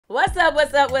What's up,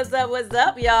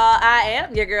 y'all? I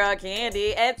am your girl,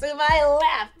 Candy. And to my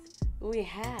left, we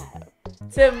have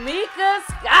Tamika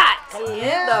Scott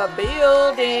in the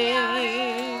building.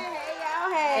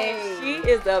 Hey. And she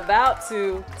is about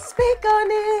to Speak on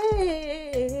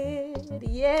it.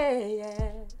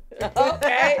 Yeah.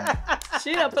 Okay.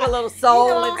 She done put a little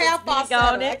soul into speak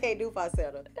on I it. can't do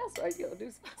falsetto. That's right, you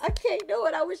do. I can't do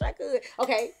it. I wish I could.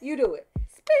 Okay, you do it.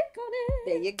 Speak on it.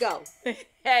 There you go.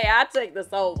 Hey, I take the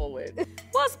soulful one.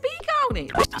 Well, speak on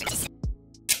it.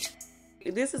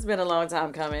 This has been a long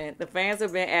time coming. The fans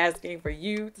have been asking for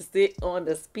you to sit on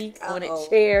the speak on it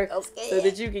chair so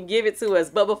that you can give it to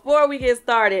us. But before we get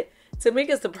started,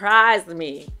 Tamika surprised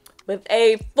me with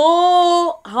a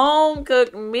full home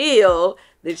cooked meal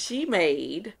that she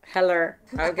made. Hello,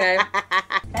 okay?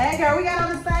 Hey girl, we got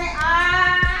on the same.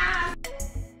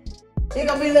 It's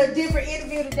gonna be a little different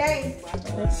interview today.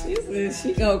 She said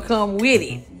she gonna come with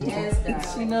it. Yes, girl.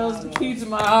 She knows the key to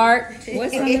my heart.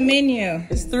 What's on the menu?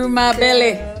 It's through my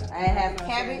belly. I have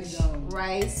cabbage,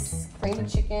 rice, cream of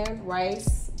chicken,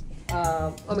 rice.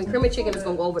 Cream of chicken is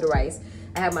gonna go over the rice.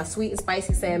 I have my sweet and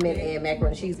spicy salmon and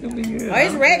macaroni and cheese. Oh,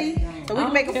 it's ready. So we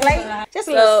can make a plate. Just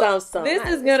a little something. This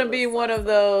is gonna be one of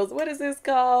those. What is this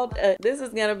called? This is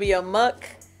gonna be a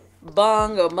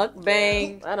mukbang or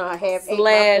mukbang. I know I have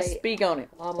 / speak on it.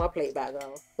 On my plate back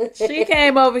on. She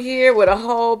came over here with a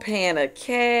whole pan of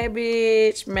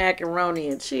cabbage, macaroni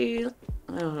and cheese.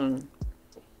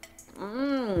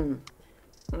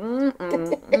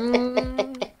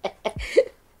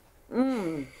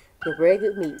 The very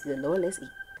good meat. The Lord, let's eat.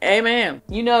 Amen.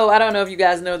 You know, I don't know if you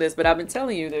guys know this, but I've been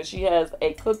telling you that she has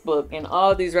a cookbook, and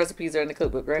all these recipes are in the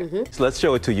cookbook, right? Mm-hmm. So let's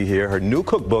show it to you here. Her new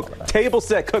cookbook, Table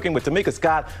Set Cooking with Tamika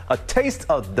Scott. A taste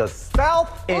of the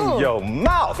South in your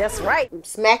mouth. That's right.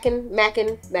 Smacking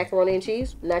macaroni and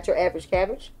cheese. Not your average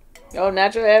cabbage. Oh,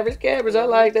 not your average cabbage. I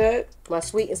like that. My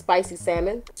sweet and spicy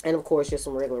salmon. And of course, just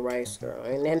some regular rice, girl.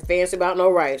 Ain't nothing fancy about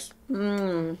no rice.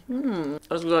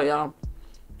 That's good, y'all.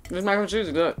 This macaroni and cheese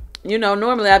is good. You know,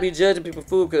 normally I be judging people's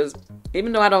food because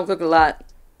even though I don't cook a lot,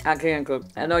 I can cook.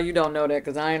 I know you don't know that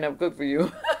because I ain't never cooked for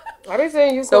you. I been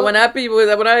saying you. So when I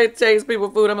taste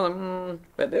people's food, I'm like,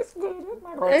 but this good. This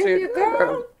macaroni and cheese,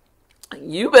 girl.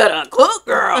 You better cook,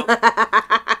 girl.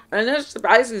 And that's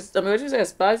spicy. I mean, what you said,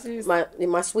 spicy?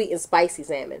 My sweet and spicy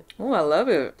salmon. Oh, I love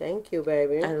it. Thank you,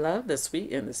 baby. I love the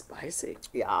sweet and the spicy.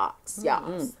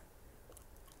 Yes.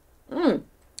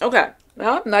 Okay.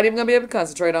 Now, I'm not even going to be able to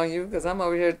concentrate on you because I'm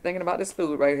over here thinking about this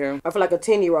food right here. I feel like a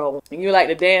 10-year-old. And you like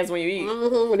to dance when you eat.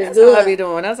 When it's That's good. how I be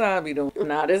doing. That's how I be doing.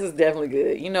 Nah, this is definitely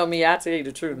good. You know me, I tell you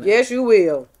the truth now. Yes, you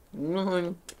will.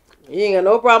 You ain't got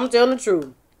no problem telling the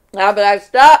truth. I'll be like,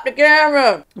 stop the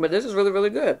camera. But this is really, really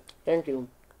good. Thank you.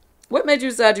 What made you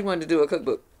decide you wanted to do a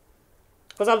cookbook?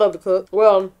 Because I love to cook.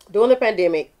 Well, during the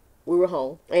pandemic, we were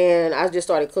home. And I just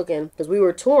started cooking because we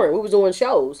were touring. We was doing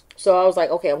shows. So I was like,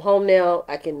 okay, I'm home now.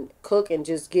 I can cook and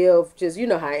just you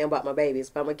know how I am about my babies,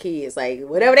 about my kids. Like,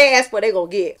 whatever they ask for, they going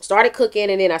to get. Started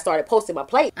cooking and then I started posting my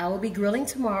plate. I will be grilling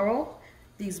tomorrow.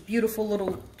 These beautiful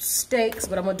little steaks,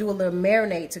 but I'm going to do a little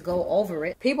marinade to go over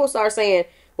it. People start saying,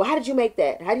 well, how did you make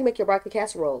that? How do you make your broccoli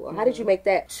casserole? Or how did you make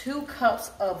that? 2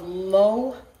 cups of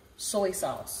low soy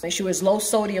sauce. Make sure it's low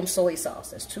sodium soy sauce.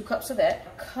 That's 2 cups of that.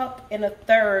 1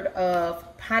 1/3 cups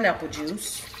of pineapple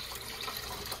juice.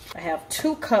 I have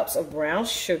 2 cups of brown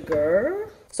sugar.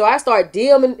 So I start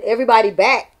DMing everybody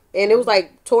back. And it was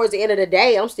like towards the end of the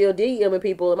day, I'm still DMing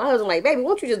people. And my husband like, baby, why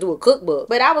don't you just do a cookbook?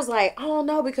 But I was like, I don't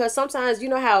know, because sometimes you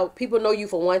know how people know you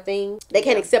for one thing, they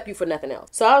can't accept you for nothing else.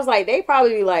 So I was like, they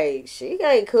probably be like, she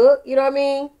can't cook, you know what I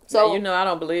mean? So now, you know I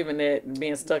don't believe in that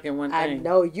being stuck in one thing. I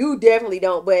know you definitely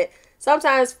don't, but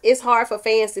sometimes it's hard for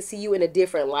fans to see you in a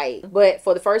different light. But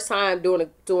for the first time during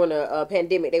a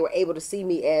pandemic, they were able to see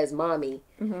me as mommy.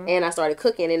 And I started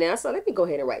cooking. And then I said, let me go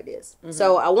ahead and write this.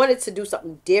 So I wanted to do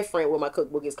something different with my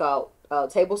cookbook. It's called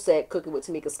Table Set Cooking with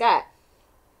Tamika Scott.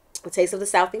 A taste of the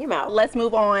South in your mouth. Let's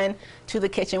move on to the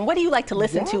kitchen. What do you like to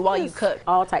listen to while you cook?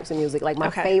 All types of music. Like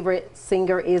my favorite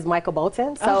singer is Michael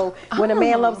Bolton. So when a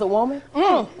man loves a woman,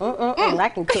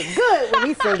 I can cook good when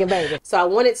he's singing, baby. So I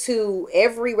wanted to,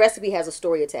 every recipe has a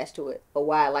story attached to it, or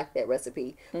why I like that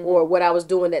recipe, or what I was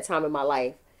doing that time in my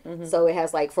life. So it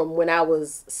has like from when I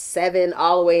was 7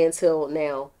 all the way until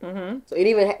now. So it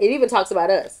even talks about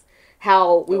us,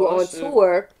 how we were on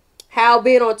tour. How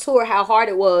being on tour, how hard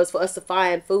it was for us to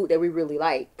find food that we really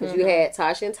like. Because you had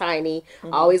Tasha and Tiny,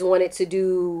 always wanted to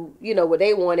do, you know, what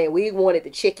they wanted. We wanted the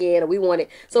chicken, or we wanted,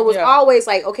 so it was always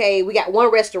like, okay, we got one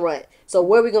restaurant, so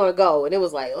where are we going to go? And it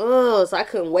was like, oh, so I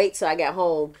couldn't wait till I got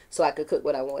home so I could cook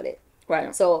what I wanted.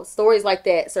 Right. So stories like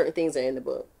that, certain things are in the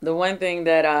book. The one thing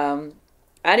that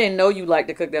I didn't know you liked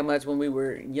to cook that much when we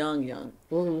were young.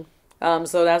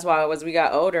 So that's why as we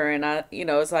got older, and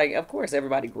it's like, of course,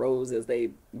 everybody grows as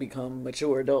they become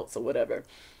mature adults or whatever.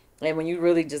 And when you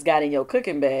really just got in your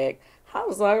cooking bag, I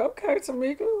was like, okay,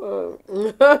 Tamika,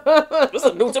 this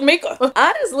is a new Tamika.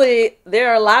 Honestly, there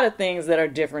are a lot of things that are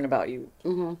different about you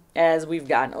as we've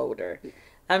gotten older.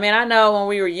 I mean, I know when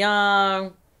we were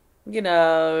young,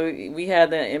 we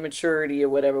had the immaturity or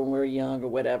whatever when we were young or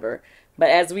whatever. But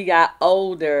as we got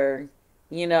older,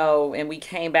 and we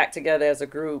came back together as a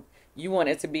group, you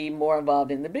wanted to be more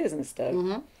involved in the business stuff.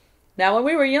 Now, when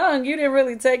we were young, you didn't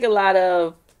really take a lot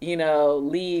of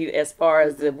lead as far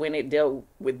as when it dealt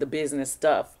with the business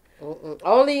stuff.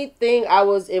 Only thing I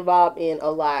was involved in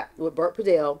a lot with Bert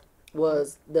Padell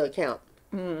was the account.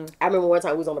 I remember one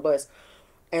time we was on the bus,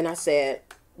 and I said,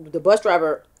 the bus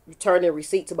driver turned the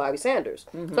receipt to Bobby Sanders.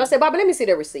 So I said, Bobby, let me see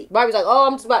the receipt. Bobby's like, oh,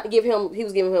 I'm just about to give him, he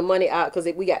was giving him money out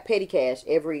because we got petty cash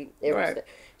every Right.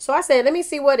 So I said, let me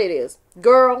see what it is.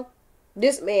 Girl,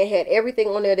 this man had everything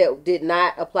on there that did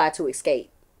not apply to escape.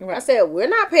 Right. I said, we're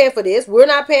not paying for this. We're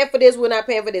not paying for this. We're not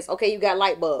paying for this. Okay, you got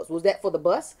light bulbs. Was that for the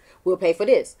bus? We'll pay for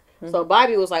this. So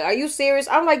Bobby was like, are you serious?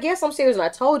 I'm like, yes, I'm serious. And I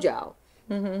told y'all.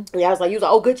 And I was like, you was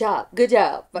like, oh, good job. Good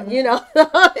job. But,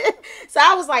 so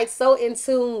I was like so in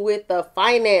tune with the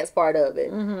finance part of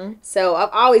it. So I've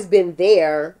always been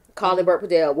there calling Bert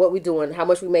Padell, what we doing, how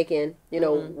much we making,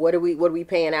 what are we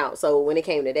paying out. So when it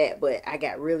came to that, but I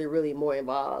got really, really more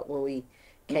involved when we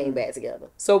came back together.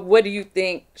 So what do you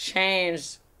think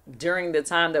changed during the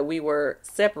time that we were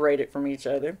separated from each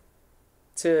other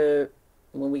to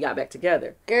when we got back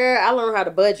together? Girl, I learned how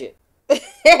to budget.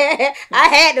 I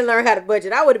had to learn how to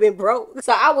budget. I would have been broke.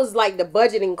 So I was like the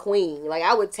budgeting queen. Like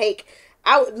I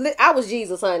was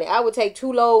Jesus, honey. I would take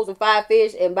 2 loaves and 5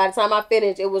 fish, and by the time I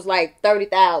finished, it was like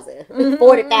 30,000,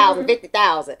 40,000,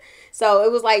 50,000. So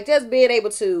it was like just being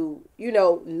able to,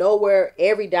 know where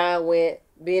every dime went,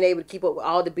 being able to keep up with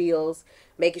all the bills,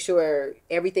 making sure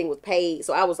everything was paid.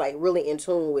 So I was like really in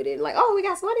tune with it. Like, oh, we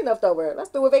got some money left over. Let's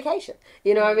do a vacation.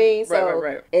 You know what I mean? So,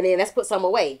 right. And then let's put some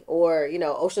away. Or,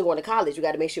 Ocean going to college. We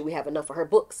got to make sure we have enough for her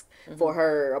books, for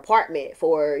her apartment,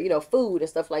 for, food and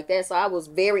stuff like that. So I was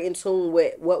very in tune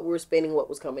with what we were spending, what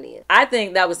was coming in. I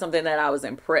think that was something that I was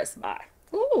impressed by.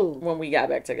 When we got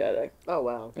back together. Oh,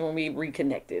 wow. When we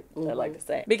reconnected, I like to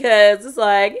say. Because it's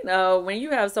like, when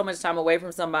you have so much time away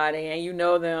from somebody and you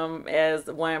know them as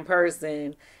one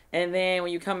person, and then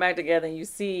when you come back together and you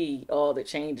see all the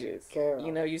changes, girl.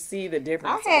 You see the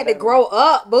difference. I had to grow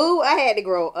up, boo. I had to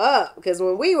grow up. Because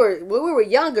when we were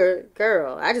younger,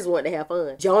 girl, I just wanted to have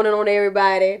fun. Joning on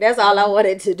everybody. That's all I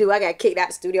wanted to do. I got kicked out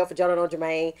the studio for joning on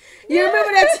Jermaine. You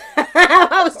remember that time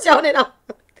I was joning on?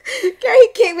 Girl, he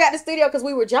kicked me out the studio because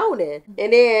we were joning.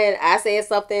 And then I said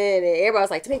something and everybody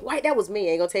was like, Tamika, White, that was me.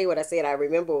 I ain't gonna tell you what I said. I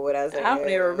remember what I said. I don't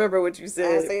even remember what you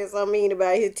said. I said something mean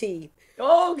about his teeth.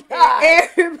 Oh, God.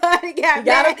 Everybody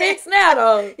got a fix now,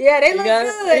 though. Yeah, they look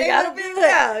good. They look good.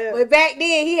 Yeah. But back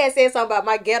then, he had said something about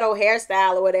my ghetto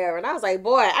hairstyle or whatever. And I was like,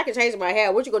 boy, I can change my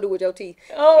hair. What you gonna do with your teeth?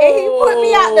 Oh. And he put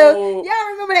me out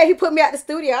y'all remember that? He put me out the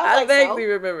studio. I vaguely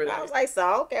remember that. I was like,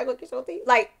 so, okay, I'm gonna get your teeth.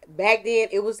 Like, back then,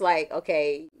 it was like,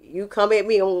 okay, you come at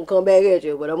me, I'm gonna come back at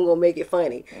you, but I'm gonna make it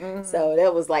funny. So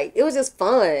that was like, it was just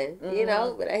fun,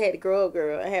 But I had to grow up,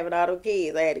 girl. I having all those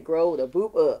kids. I had to grow the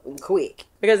boop up and quick.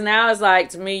 Because now it's like,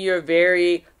 to me, you're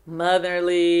very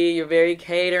motherly. You're very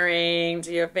catering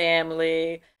to your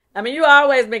family. I mean, you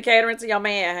always been catering to your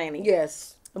man, honey.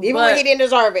 Yes. Even when he didn't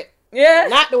deserve it. Yeah.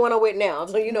 Not the one I'm with now.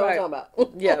 So you know what I'm talking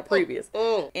about. Yeah, the previous.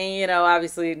 And,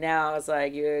 obviously now it's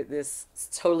like you're this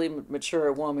totally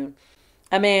mature woman.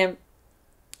 I mean,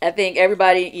 I think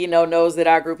everybody, knows that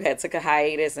our group had took a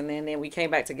hiatus and then we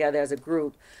came back together as a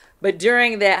group. But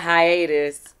during that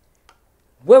hiatus,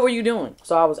 what were you doing?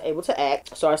 So I was able to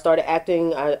act. So I started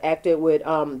acting. I acted with,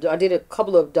 I did a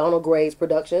couple of Donald Gray's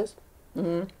productions.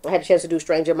 I had a chance to do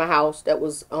Stranger in My House. That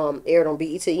was aired on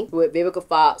BET with Vivica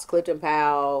Fox, Clifton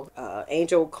Powell,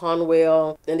 Angel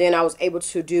Conwell. And then I was able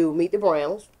to do Meet the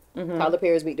Browns. Tyler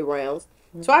Perry's Meet the Browns.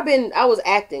 So I was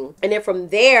acting. And then from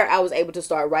there, I was able to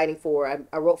start writing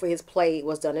I wrote for his play,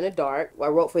 What's Done in the Dark. I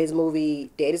wrote for his movie,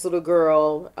 Daddy's Little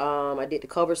Girl. I did the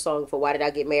cover song for Why Did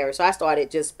I Get Married? So I started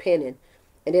just penning.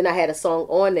 And then I had a song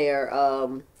on there.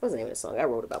 What's the name of the song? I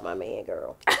wrote about my man,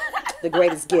 girl. The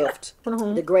Greatest Gift.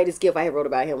 The Greatest Gift I had wrote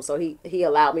about him. So he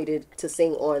allowed me to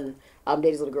sing on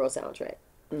Daddy's Little Girl soundtrack.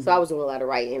 So I was doing a lot of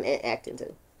writing and acting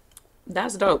too.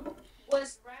 That's dope.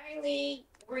 Was Riley...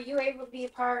 Were you able to be a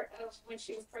part of when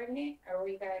she was pregnant, or were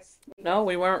you guys? No,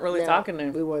 we weren't really talking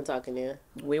then. We weren't talking then.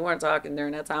 We weren't talking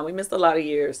during that time. We missed a lot of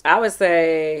years. I would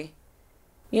say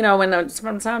you know,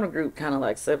 from the time the group kind of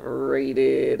like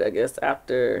separated, I guess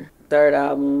after third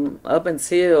album, up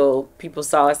until people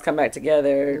saw us come back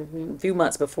together a few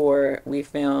months before we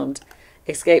filmed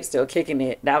Escape Still Kicking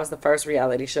It. That was the first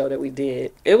reality show that we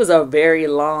did. It was a very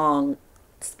long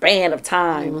span of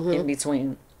time in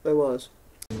between. It was.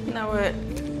 You know what?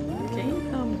 Can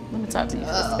you come? Let me talk to you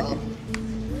for a second.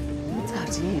 Let me talk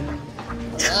to you.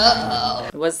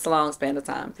 It was a long span of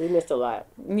time. We missed a lot.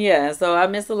 Yeah, so I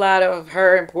missed a lot of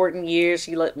her important years.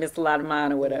 She missed a lot of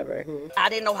mine or whatever. I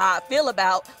didn't know how I feel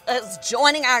about us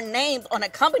joining our names on a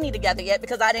company together yet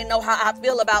because I didn't know how I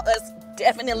feel about us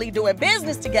definitely doing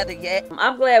business together yet.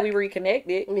 I'm glad we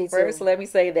reconnected. Me too. First, let me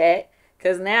say that.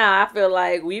 Because now I feel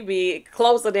like we be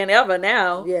closer than ever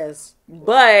now. Yes.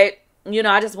 But, you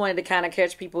know, I just wanted to kind of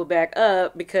catch people back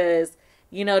up because,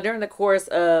 you know, during the course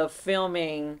of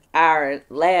filming our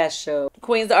last show,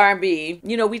 Queens of R&B,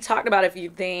 you know, we talked about a few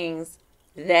things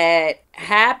that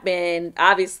happened.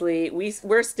 Obviously,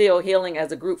 we're still healing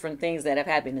as a group from things that have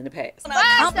happened in the past.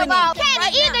 First of all,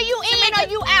 Candy, either you in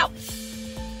or you out.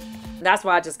 That's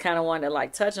why I just kind of wanted to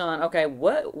like touch on, okay,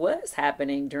 what was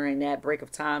happening during that break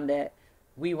of time that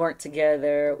we weren't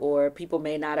together, or people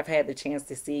may not have had the chance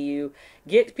to see you.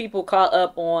 Get people caught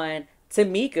up on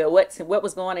Tamika, what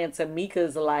was going on in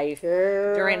Tamika's life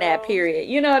during that period.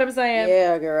 You know what I'm saying?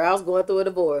 Yeah, girl. I was going through a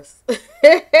divorce.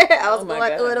 I was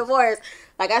going through a divorce.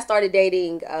 Like, I started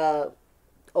dating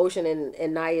Ocean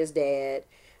and Naya's dad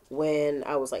when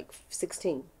I was like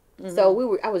 16.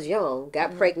 So I was young,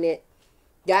 got pregnant,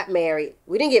 got married.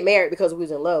 We didn't get married because we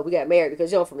was in love. We got married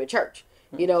because, you know, from the church.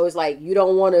 You know, it's like you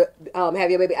don't want to have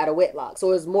your baby out of wedlock.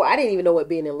 So it's more, I didn't even know what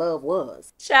being in love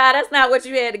was. Child, that's not what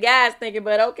you had the guys thinking,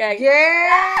 but okay.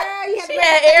 Yeah. She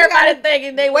had everybody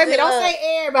thinking they Wait a minute, don't say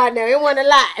everybody now. It wasn't a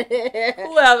lot.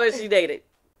 Whoever she dated.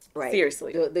 Right.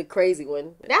 Seriously. The crazy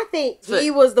one. And I think he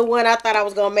was the one I thought I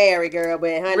was going to marry, girl.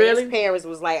 But honey, really? His parents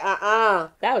was like, That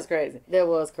was crazy. That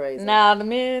was crazy. Now, the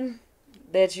men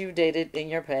that you dated in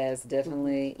your past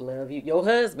definitely love you. Your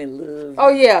husband loves you. Oh,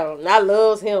 yeah. I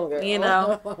loves him, girl. You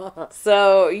know?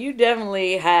 So, you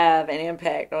definitely have an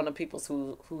impact on the people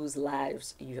whose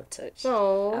lives you have touched.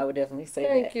 Oh, I would definitely say that.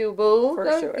 Thank you, boo.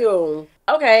 Thank you.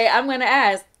 Okay, I'm going to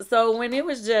ask. So, when it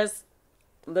was just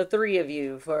the three of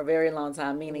you for a very long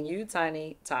time, meaning you,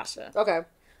 Tiny, Tasha. Okay.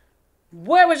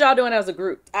 What was y'all doing as a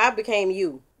group? I became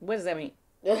you. What does that mean?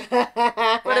 For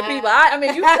the people. I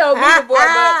mean, you told me before,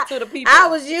 but to the people. I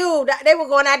was you. They were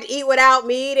going out to eat without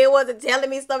me. They wasn't telling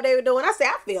me stuff they were doing. I said,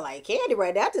 I feel like Candy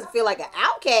right now. I just feel like an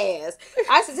outcast.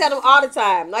 I used to tell them all the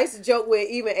time. I used to joke with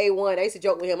even A1. I used to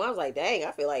joke with him. I was like, dang,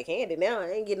 I feel like Candy now.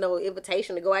 I ain't getting no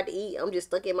invitation to go out to eat. I'm just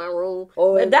stuck in my room.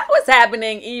 But that was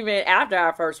happening even after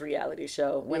our first reality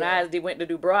show. When I went to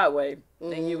do Broadway.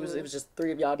 And it was just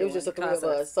three of y'all doing it was just the three concerts. of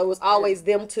us. So it was always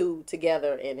them two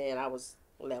together, and then I was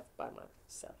left by myself.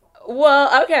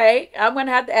 Well, okay. I'm going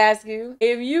to have to ask you.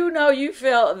 If you know you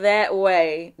felt that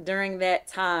way during that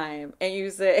time, and you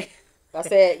said... I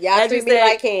said, y'all treat me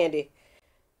like Candy.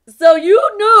 So you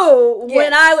knew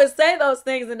when I would say those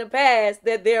things in the past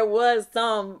that there was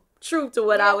some truth to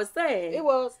what I was saying. It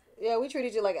was. Yeah, we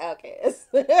treated you like outcasts.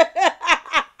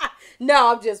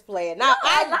 No, I'm just playing. Now,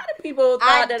 a lot of people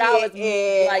thought that I was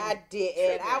like... I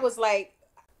did. I was like...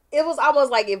 It was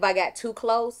almost like if I got too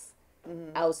close,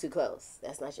 I was too close.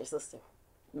 That's not your sister.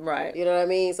 Right. You know what I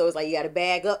mean? So it's like you got to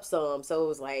bag up some. So it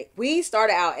was like we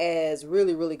started out as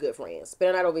really, really good friends,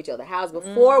 spending out over each other's house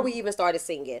before we even started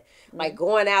singing. Like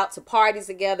going out to parties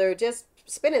together, just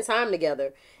spending time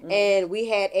together. And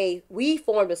we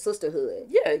formed a sisterhood.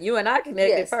 Yeah, you and I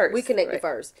connected first. We connected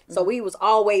first. So we was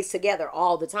always together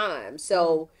all the time.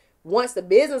 So once the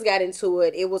business got into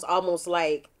it, it was almost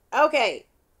like, okay,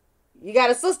 you got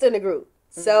a sister in the group.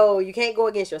 So you can't go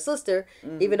against your sister,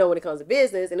 even though when it comes to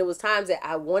business. And it was times that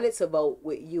I wanted to vote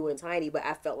with you and Tiny, but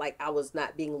I felt like I was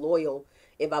not being loyal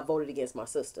if I voted against my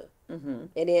sister. And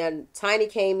then Tiny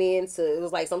came in it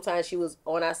was like sometimes she was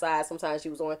on our side, sometimes she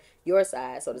was on your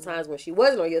side. So the times when she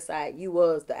wasn't on your side, you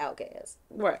was the outcast.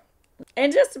 Right.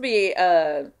 And just to be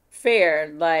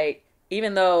fair, like,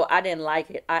 even though I didn't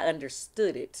like it, I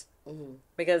understood it.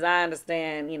 Because I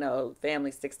understand, you know,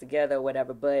 family sticks together or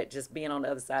whatever, but just being on the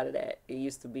other side of that, it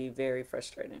used to be very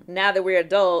frustrating. Now that we're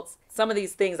adults, some of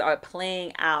these things are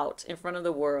playing out in front of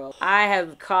the world. I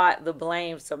have caught the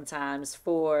blame sometimes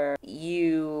for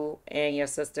you and your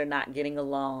sister not getting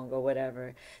along or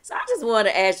whatever. So I just want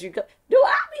to ask you, do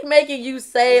I be making you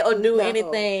say or do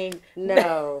anything?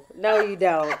 No, you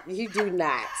don't. You do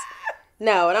not.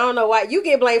 No, and I don't know why. You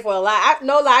get blamed for a lot.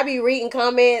 I be reading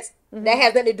comments that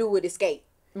has nothing to do with Escape.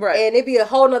 Right. And it'd be a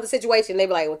whole nother situation. They'd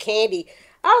be like, well, Candy,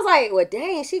 I was like, well,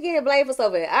 dang, she getting blamed for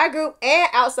something. Our group and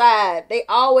outside, it's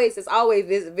always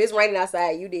if it's raining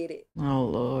outside, you did it. Oh,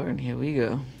 Lord. Here we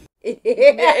go. Yeah,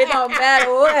 it don't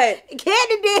matter what.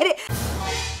 Kandi did it.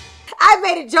 I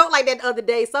made a joke like that the other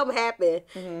day. Something happened.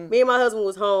 Me and my husband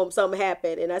was home. Something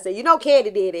happened. And I said, you know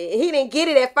Kandi did it. And he didn't get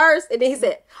it at first. And then he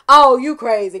said, oh, you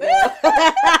crazy girl.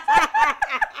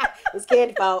 It's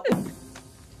Kandi's fault.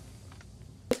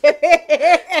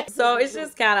 So it's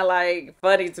just kind of like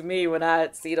funny to me when I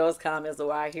see those comments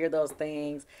or I hear those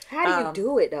things. How do you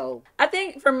do it though? I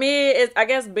think for me, it's, I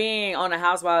guess being on the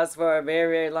Housewives for a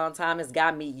very, very long time has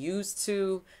got me used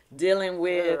to dealing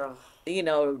with, you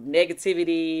know,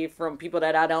 negativity from people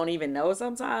that I don't even know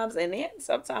sometimes. And then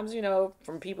sometimes, you know,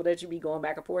 from people that you be going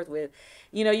back and forth with.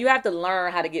 You know, you have to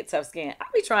learn how to get tough skin. I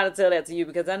be trying to tell that to you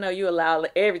because I know you allow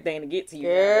everything to get to you.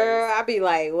 Girl, I be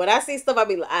like, when I see stuff, I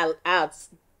be like,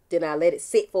 then I let it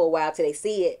sit for a while till they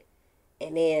see it.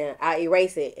 And then I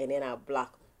erase it and then I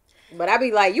block them. But I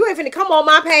be like, you ain't finna come on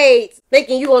my page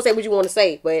thinking you gonna say what you want to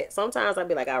say. But sometimes I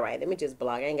be like, all right, let me just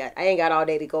block. I ain't got all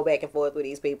day to go back and forth with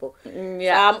these people.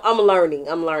 Yeah, so I'm learning,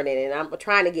 and I'm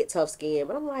trying to get tough skin.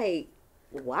 But I'm like,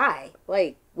 why?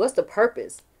 Like, what's the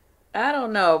purpose? I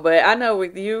don't know, but I know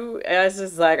with you, it's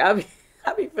just like I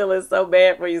be feeling so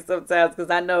bad for you sometimes because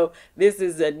I know this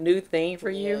is a new thing for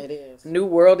you. Yeah, it is. New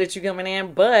world that you're coming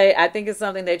in. But I think it's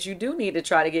something that you do need to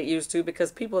try to get used to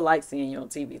because people like seeing you on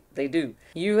TV. They do.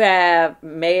 You have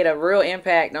made a real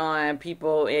impact on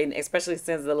people, and especially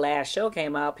since the last show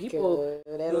came out. People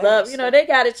love, you know, they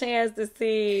got a chance to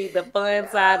see the fun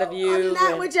side of you.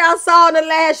 Not what y'all saw in the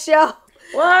last show.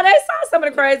 Well, they saw some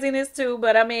of the craziness too,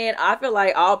 but I mean, I feel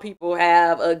like all people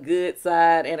have a good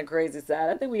side and a crazy side.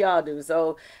 I think we all do.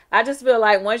 So I just feel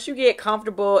like once you get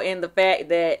comfortable in the fact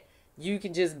that you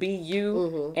can just be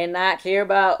you and not care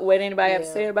about what anybody has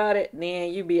to say about it,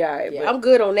 then you be all right. Yeah, I'm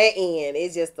good on that end.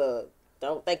 It's just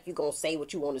don't think you gonna say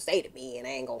what you want to say to me and I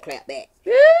ain't gonna clap back.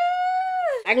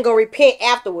 I can go repent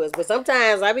afterwards, but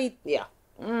sometimes I be,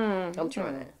 I'm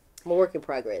trying. I'm a work in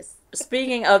progress.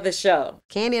 Speaking of the show,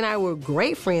 Kandi and I were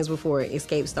great friends before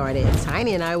Escape started.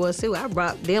 Tiny and I was too. I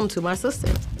brought them to my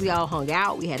sister. We all hung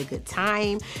out. We had a good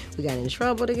time. We got in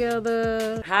trouble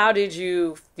together. How did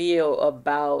you feel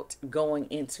about going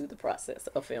into the process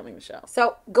of filming the show?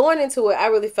 So going into it, I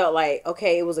really felt like,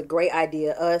 okay, it was a great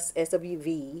idea. Us,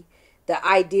 SWV, the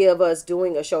idea of us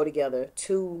doing a show together,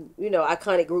 two, you know,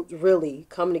 iconic groups really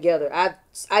coming together.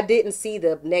 I didn't see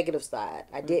the negative side.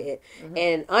 I didn't.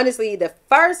 And honestly, the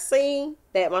first scene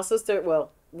that my sister,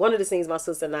 well, one of the scenes my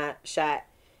sister and I shot,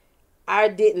 I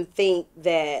didn't think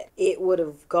that it would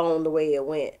have gone the way it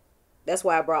went. That's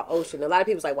why I brought Ocean. A lot of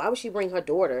people's like, why would she bring her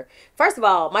daughter? First of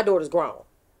all, my daughter's grown.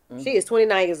 She is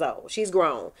 29 years old. She's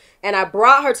grown. And I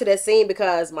brought her to that scene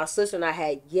because my sister and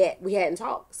I we hadn't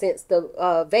talked since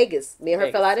the Vegas. Me and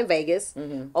her fell out in Vegas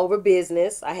over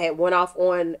business. I had one off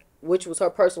on, which was her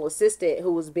personal assistant,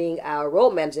 who was being our road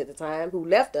manager at the time, who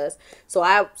left us. So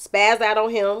I spazzed out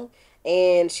on him,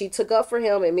 and she took up for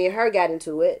him, and me and her got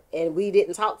into it, and we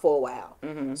didn't talk for a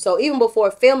while. So even before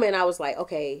filming, I was like,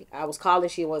 okay, I was calling,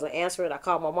 she wasn't answering. I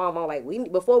called my mom. I'm like,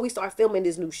 before we start filming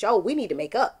this new show, we need to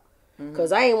make up.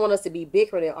 Because I didn't want us to be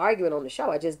bickering and arguing on the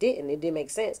show. I just didn't. It didn't make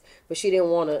sense. But she didn't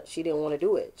want to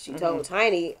do it. She told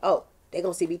Tiny, oh, they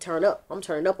gonna see me turn up. I'm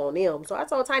turning up on them. So I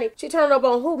told Tiny, she turned up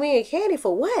on who? Me and Kandi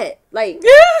for what? Like,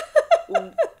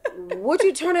 what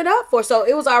you turn it up for? So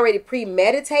it was already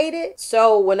premeditated.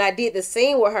 So when I did the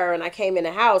scene with her and I came in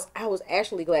the house, I was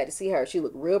actually glad to see her. She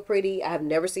looked real pretty. I have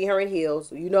never seen her in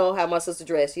heels. You know how my sister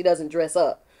dressed. She doesn't dress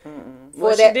up.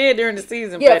 Well, she did during the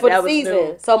season. Yeah, but for that the season.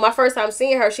 New. So my first time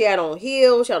seeing her, she had on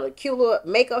heels. She had a cute little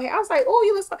makeup hair. I was like, oh,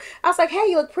 you look so... I was like, hey,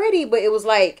 you look pretty. But it was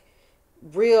like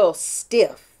real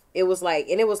stiff. It was like,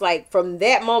 and it was like from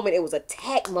that moment, it was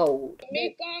attack mode.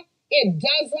 Tamika, it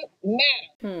doesn't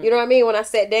matter. You know what I mean? When I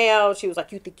sat down, she was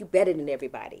like, you think you better than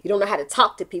everybody. You don't know how to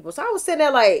talk to people. So I was sitting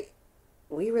there like,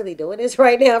 we really doing this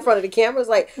right now in front of the cameras?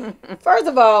 Like, first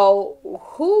of all,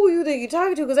 who you think you're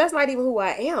talking to? Because that's not even who I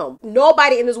am.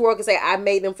 Nobody in this world can say I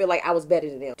made them feel like I was better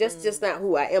than them. Just not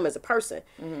who I am as a person.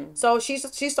 So she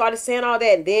started saying all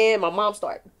that, and then my mom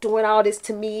started doing all this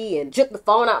to me and took the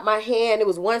phone out my hand. It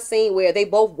was one scene where they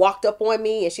both walked up on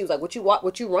me, and she was like,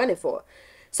 "What you running for?"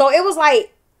 So it was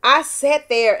like I sat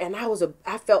there and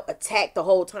I felt attacked the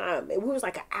whole time. And we was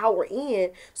like an hour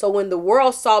in. So when the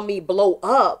world saw me blow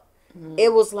up,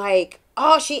 it was like,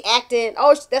 oh, she acting.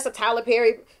 Oh, that's a Tyler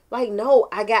Perry. Like, no,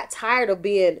 I got tired of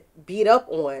being beat up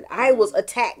on. I was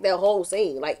attacked that whole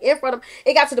scene. Like, in front of...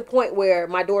 It got to the point where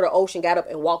my daughter, Ocean, got up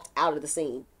and walked out of the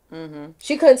scene.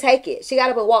 She couldn't take it. She got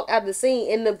up and walked out of the scene.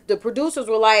 And the producers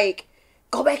were like,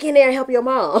 go back in there and help your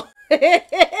mom.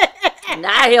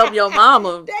 Not help your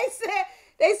mama.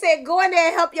 They said go in there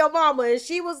and help your mama. And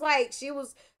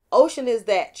Ocean is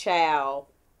that child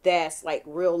that's like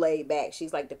real laid back.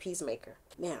 She's like the peacemaker.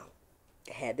 Now,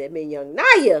 had that been young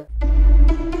Naya,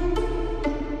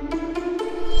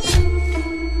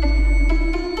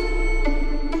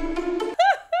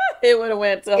 it would have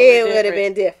went totally it would have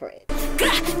been different.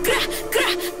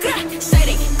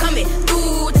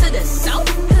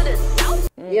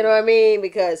 You know what I mean?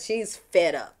 Because she's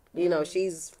fed up. You know,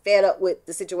 she's fed up with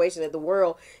the situation that the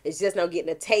world is just now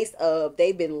getting a taste of.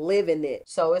 They've been living it.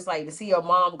 So it's like to see your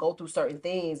mom go through certain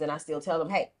things, and I still tell them,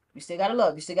 hey, you still gotta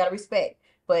love, you still gotta respect.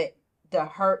 But the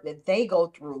hurt that they go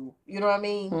through, you know what I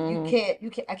mean?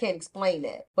 I can't explain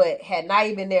that. But had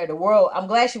Naya been there, the world, I'm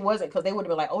glad she wasn't, because they would have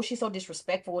been like, oh, she's so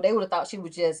disrespectful. They would have thought she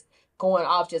was just going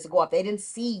off just to go off. They didn't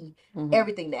see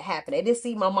everything that happened. They didn't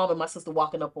see my mom and my sister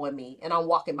walking up on me, and I'm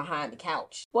walking behind the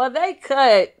couch. Well, they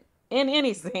cut in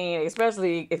any scene,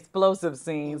 especially explosive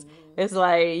scenes. It's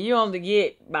like you only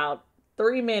get about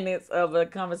 3 minutes of a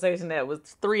conversation that was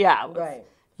 3 hours. Right.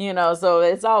 You know, so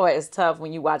it's always tough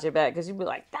when you watch it back because you be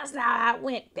like, that's not how it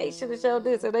went. They should have showed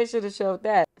this or they should have showed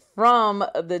that. From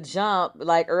the jump,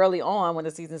 like early on when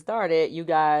the season started, you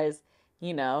guys,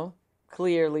 you know,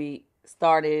 clearly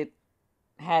started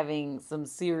having some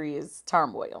serious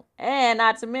turmoil. And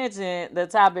not to mention, the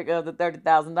topic of the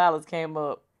 $30,000 came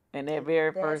up in their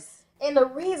very first. And the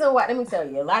reason why, let me tell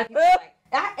you, a lot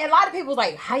of people was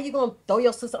like, how you gonna throw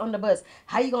your sister on the bus?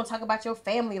 How you gonna talk about your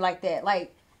family like that?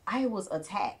 Like, I was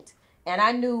attacked. And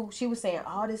I knew she was saying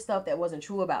all this stuff that wasn't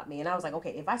true about me. And I was like,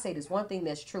 okay, if I say this one thing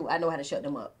that's true, I know how to shut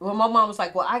them up. Well, my mom was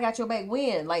like, well, I got your back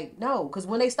when? Like, no, because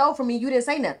when they stole from me, you didn't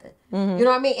say nothing. You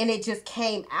know what I mean? And it just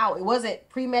came out. It wasn't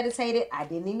premeditated. I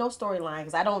didn't need no storyline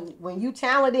because when you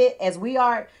talented as we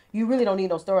are, you really don't need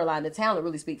no storyline. The talent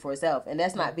really speaks for itself. And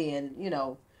that's not being, you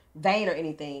know, vain or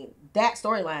anything. That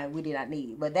storyline we did not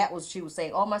need. But that was, she was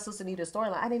saying, oh, my sister needed a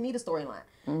storyline. I didn't need a storyline.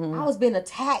 I was being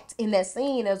attacked in that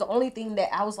scene. That was the only thing that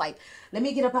I was like, let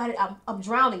me get up out of it. I'm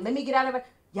drowning. Let me get out of it.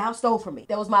 Y'all stole from me.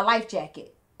 That was my life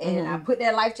jacket. And I put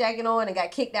that life jacket on and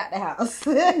got kicked out the house.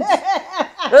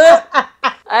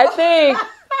 I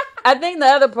think the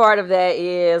other part of that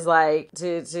is like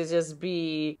to just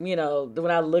be, you know,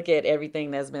 when I look at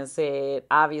everything that's been said,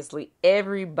 obviously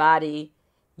everybody,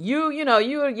 you know,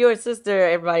 you and your sister,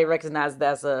 everybody recognizes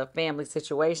that's a family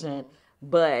situation,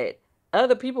 but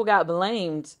other people got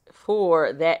blamed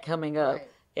for that coming up. Right.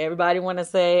 Everybody want to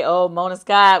say, oh, Mona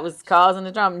Scott was causing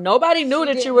the drama. Nobody knew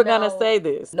that you were going to say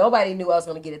this. Nobody knew I was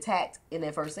going to get attacked in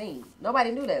that first scene.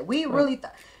 Nobody knew that. We really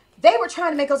thought. They were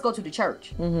trying to make us go to the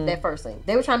church, that first thing.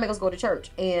 They were trying to make us go to church.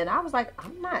 And I was like,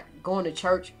 I'm not going to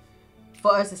church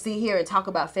for us to sit here and talk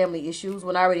about family issues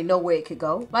when I already know where it could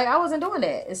go. Like, I wasn't doing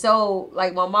that. And so,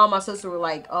 like, my mom, my sister were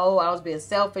like, oh, I was being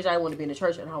selfish. I didn't want to be in the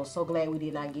church. And I was so glad we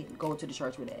did not go to the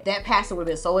church with that. That pastor would have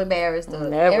been so embarrassed.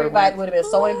 Everybody would have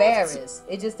been so embarrassed.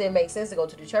 It just didn't make sense to go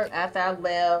to the church. After I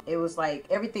left, it was like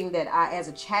everything that I, as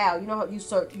a child, you know how you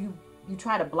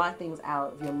try to block things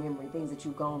out of your memory, things that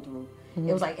you've gone through.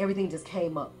 It was like everything just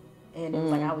came up. And it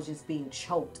was like I was just being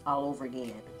choked all over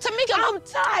again. Tamika, I'm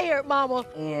tired, Mama.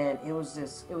 And it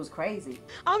was crazy.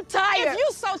 I'm tired. If you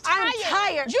so tired, I'm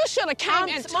tired. You should have came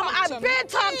and talked Mama, to I've me. been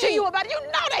talking to you about it. You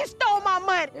know they stole my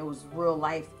money. It was real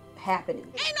life happening.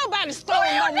 Ain't nobody stolen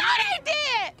You no know they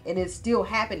did. And it's still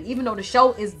happening. Even though the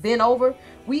show is been over,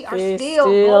 we are It's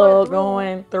still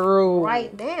going through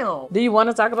right now. Do you want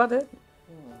to talk about that?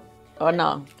 Or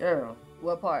no? Girl,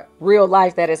 what part? Real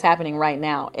life that is happening right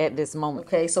now at this moment.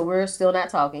 Okay, so we're still not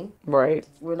talking. Right.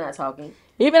 We're not talking.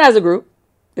 Even as a group,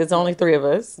 it's only 3 of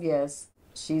us. Yes.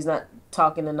 She's not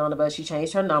talking to none of us. She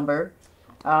changed her number.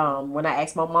 When I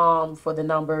asked my mom for the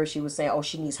number, she was saying, oh,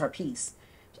 she needs her piece.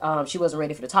 She wasn't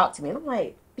ready to talk to me. And I'm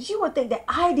like, but you would think that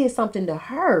I did something to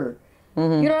her. You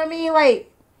know what I mean?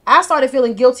 Like, I started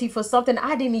feeling guilty for something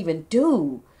I didn't even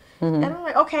do. And I'm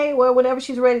like, okay, well, whenever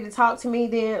she's ready to talk to me,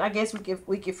 then I guess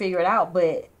we can figure it out.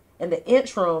 But in the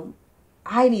interim,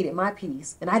 I needed my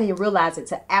piece, and I didn't realize it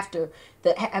till after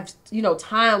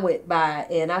time went by,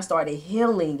 and I started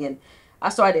healing, and I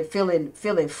started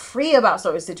feeling free about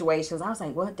certain situations. I was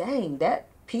like, well, dang, that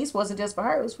piece wasn't just for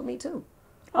her; it was for me too.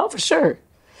 Oh, for sure.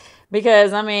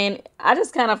 Because I mean, I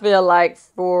just kind of feel like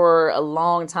for a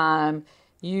long time,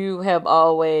 you have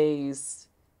always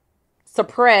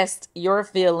suppressed your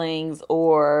feelings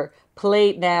or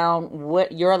played down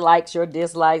what your likes, your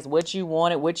dislikes, what you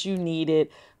wanted, what you needed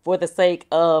for the sake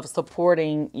of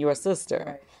supporting your sister.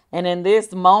 Right. And in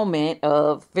this moment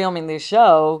of filming this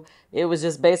show, it was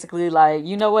just basically like,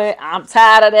 you know what? I'm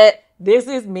tired of that. This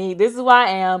is me. This is who I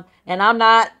am. And I'm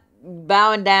not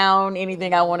bowing down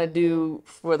anything I want to do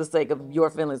for the sake of your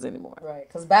feelings anymore. Right.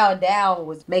 Because bowing down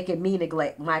was making me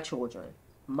neglect my children,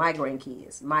 my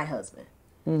grandkids, my husband.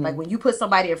 Like when you put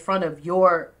somebody in front of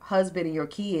your husband and your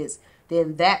kids,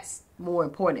 then that's more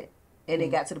important. And it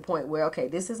got to the point where, okay,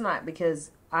 this is not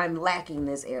because I'm lacking in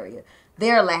this area.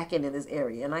 They're lacking in this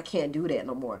area, and I can't do that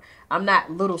no more. I'm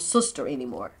not little sister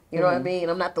anymore. You know what I mean?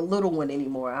 I'm not the little one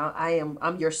anymore.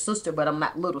 I'm your sister, but I'm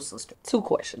not little sister. Two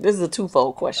questions. This is a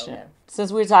twofold question. Okay.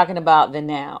 Since we're talking about the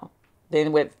now,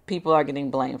 then what people are getting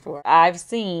blamed for. I've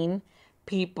seen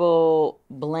people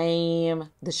blame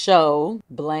the show,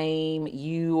 blame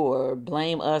you or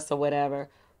blame us or whatever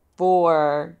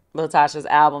for Latasha's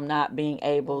album not being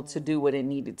able to do what it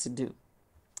needed to do.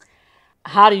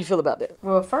 How do you feel about that?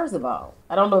 Well, first of all,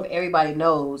 I don't know if everybody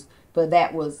knows, but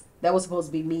that was supposed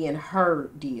to be me and her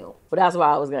deal. But that's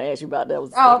why I was going to ask you about that. That was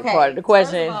the second part of the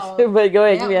question. All, but go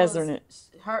ahead, keep answering it.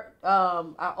 Her,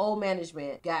 our old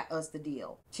management got us the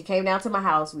deal. She came down to my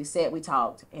house. We sat, we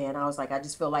talked, and I was like, I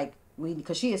just feel like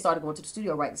because she had started going to the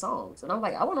studio writing songs, and I'm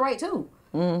like, I want to write too.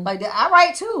 Like I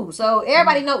write too. So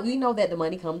everybody we know that the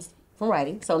money comes from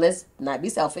writing. So let's not be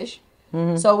selfish.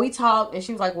 So we talked, and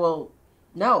she was like, well.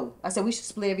 No, I said we should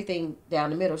split everything down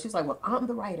the middle. She's like, "Well, I'm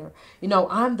the writer. You know,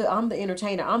 I'm the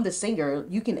entertainer. I'm the singer.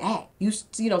 You can act. You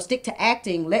know, stick to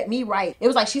acting. Let me write." It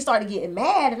was like she started getting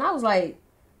mad, and I was like,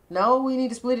 "No, we need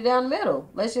to split it down the middle.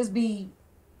 Let's be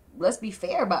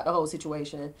fair about the whole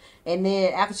situation." And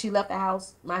then after she left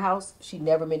my house, she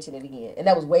never mentioned it again. And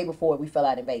that was way before we fell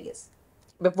out in Vegas.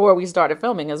 Before we started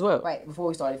filming as well. Right, before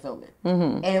we started filming.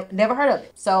 And never heard of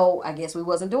it. So I guess we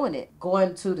wasn't doing it.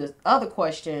 Going to the other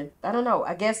question, I don't know.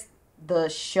 I guess the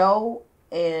show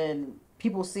and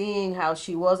people seeing how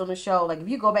she was on the show, like if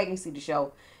you go back and see the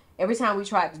show, every time we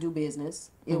tried to do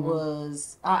business, it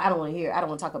was, I don't want to hear, I don't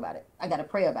want to talk about it. I got to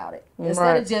pray about it.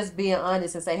 Instead of just being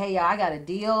honest and say, hey, y'all, I got a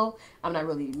deal. I'm not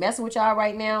really messing with y'all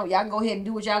right now. Y'all can go ahead and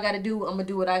do what y'all got to do. I'm going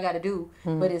to do what I got to do.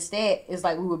 But instead, it's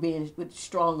like we were being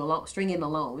stringing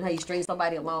along. How you string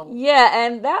somebody along. Yeah,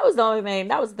 and that was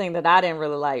the thing that I didn't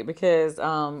really like because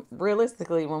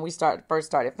realistically, when we first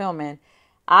started filming,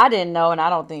 I didn't know, and I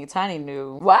don't think Tiny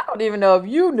knew. Well, I don't even know if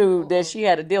you knew that she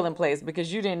had a deal in place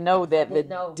because you didn't know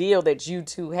that deal that you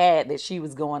two had that she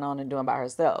was going on and doing by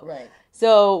herself. Right.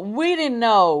 So we didn't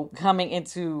know coming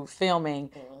into filming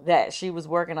that she was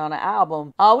working on an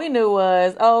album. All we knew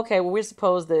was, we're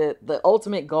supposed to, the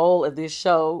ultimate goal of this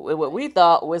show, what we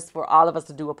thought was for all of us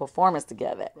to do a performance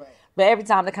together. Right. But every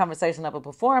time the conversation of a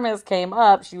performance came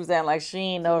up, she was acting like she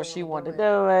didn't know if she wanted to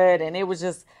do it. And it was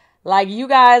just, like, you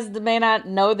guys may not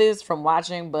know this from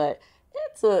watching, but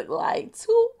it took like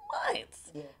 2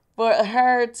 months for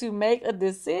her to make a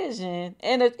decision.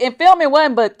 And filming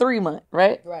wasn't but 3 months,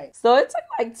 right? Right. So it took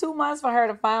like 2 months for her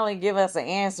to finally give us an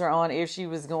answer on if she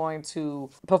was going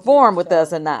to perform with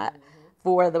us or not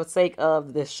for the sake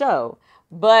of the show.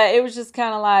 But it was just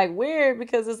kind of like weird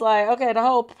because it's like, okay, the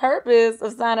whole purpose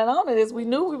of signing on to this, we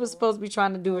knew we were supposed to be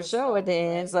trying to do a show at the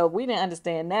end, so we didn't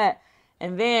understand that.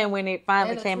 And then when it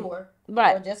finally came,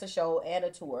 right, or just a show and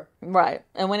a tour, right,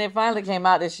 and when it finally came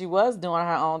out that she was doing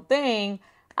her own thing,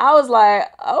 I was like,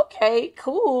 okay,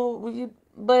 cool,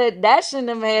 but that shouldn't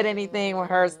have had anything with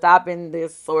her stopping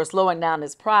this or slowing down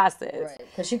this process, right?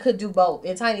 Because she could do both,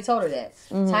 and Tiny told her that.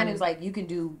 Tiny was like, you can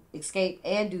do Escape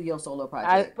and do your solo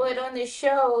project. But on the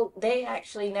show, they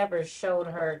actually never showed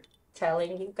her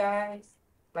telling you guys.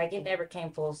 Like, it never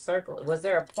came full circle. Was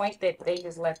there a point that they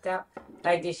just left out?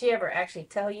 Like, did she ever actually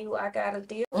tell you I got a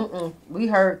deal? We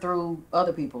heard through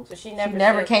other people. So she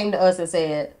never came to us and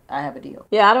said, I have a deal.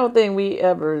 Yeah, I don't think we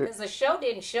ever. Because the show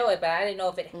didn't show it, but I didn't know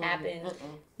if it happened.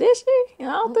 Did she? I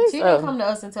don't think so. She didn't come to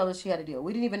us and tell us she had a deal.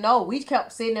 We didn't even know. We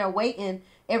kept sitting there waiting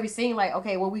every scene like,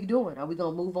 okay, what we doing? Are we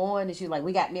going to move on? And she's like,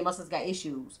 me and my sister got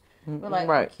issues. We're like,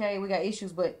 okay, we got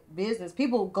issues, but business.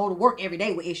 People go to work every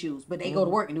day with issues, but they go to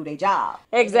work and do their job.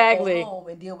 Exactly. And they go home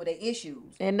and deal with their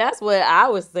issues. And that's what I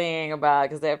was saying about,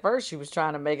 because at first she was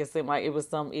trying to make it seem like it was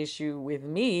some issue with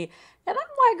me. And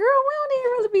I'm like, girl, we don't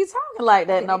even really be talking like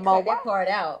that no more. Cut that part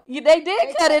out. They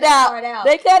did cut it out.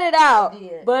 They cut it out.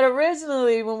 But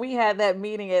originally, when we had that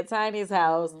meeting at Tiny's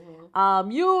house,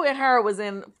 you and her was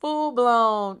in full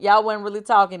blown. Y'all wasn't really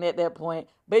talking at that point,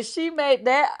 but she made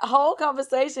that whole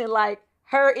conversation like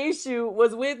her issue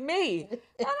was with me, and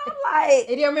I'm like,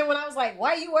 and you remember when I was like, "Why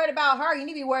are you worried about her? You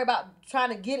need to be worried about trying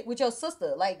to get it with your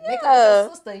sister. Like, make up with your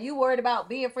sister. You worried about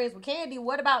being friends with Kandi.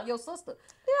 What about your sister?"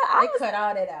 Yeah, they cut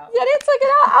all that out. Yeah, they took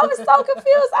it out. I was so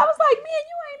confused. I was like, "Man,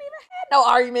 you ain't even had no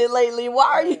argument lately. Why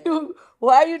are you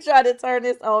Why are you trying to turn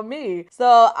this on me?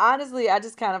 So honestly, I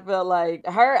just kind of felt like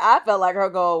I felt like her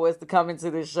goal was to come into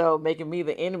this show making me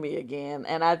the enemy again.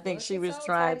 And I think she was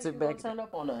trying to turn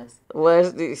up on us.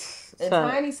 Was this? And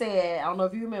Tiny said, I don't know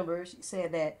if you remember, she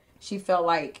said that she felt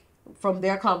like from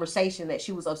their conversation that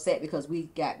she was upset because we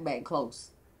got back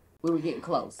close. We were getting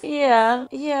close. Yeah.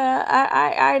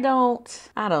 I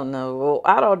don't know.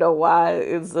 I don't know why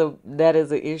that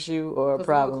is an issue or a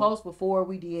problem. We were close before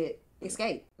we did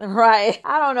Escape. Right.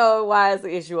 I don't know why it's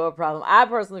an issue or a problem. I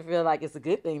personally feel like it's a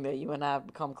good thing that you and I have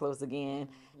become close again.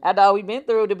 After all we've been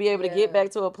through, to be able to get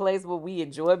back to a place where we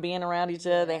enjoy being around each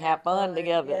other and have fun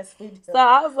together. Yes, we do. So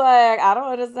I was like, I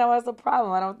don't understand why it's a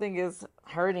problem. I don't think it's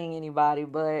hurting anybody,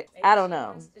 but maybe I don't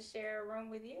know. She wants to share a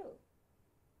room with you.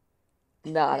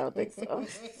 No, I don't think so.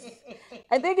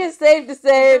 I think it's safe to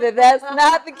say that that's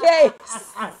not the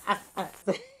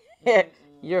case.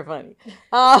 You're funny.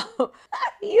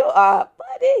 You are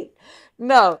funny.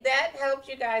 No. That helped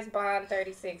you guys bond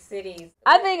 36 cities.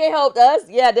 I think it helped us.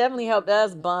 Yeah, definitely helped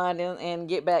us bond and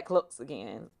get back close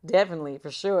again. Definitely,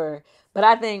 for sure. But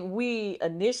I think we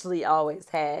initially always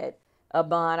had a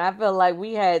bond. I felt like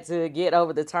we had to get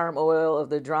over the turmoil of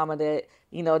the drama that,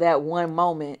 that one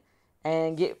moment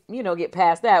and get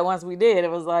past that. Once we did,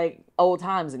 it was like old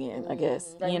times again, I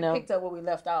guess. Like we picked up where we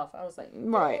left off. I was like,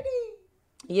 right.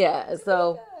 Yeah,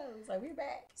 so it's like we're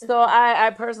back. So I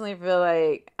personally feel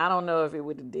like I don't know if it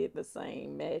would have did the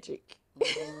same magic.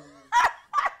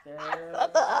 The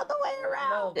other way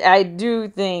around. I do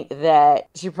think that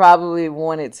she probably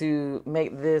wanted to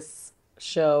make this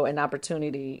show an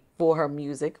opportunity for her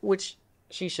music, which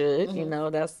she should.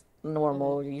 That's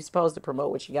normal. You're supposed to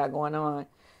promote what you got going on.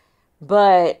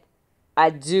 But I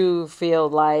do feel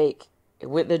like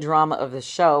with the drama of the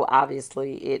show,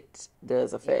 obviously it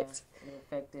does affect. It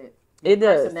affected. It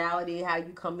does. Personality, how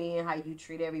you come in, how you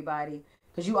treat everybody.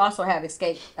 Because you also have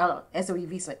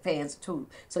SWV fans too.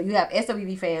 So you have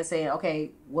SWV fans saying,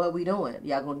 okay, what are we doing?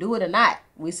 Y'all gonna do it or not?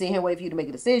 We sitting here waiting for you to make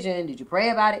a decision. Did you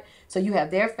pray about it? So you have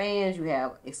their fans, you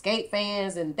have Escape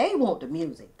fans, and they want the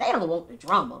music. They don't want the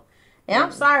drama. And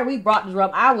I'm sorry we brought the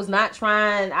drama. I was not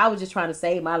trying. I was just trying to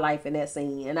save my life in that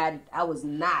scene. And I was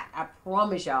not. I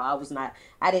promise y'all I was not.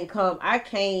 I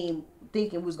came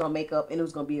thinking we was going to make up and it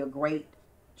was going to be a great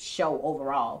show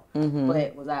overall.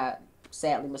 But was I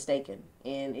sadly mistaken.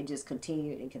 And it just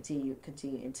continued and continued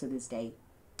and to this day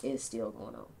it's still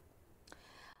going on.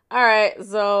 All right,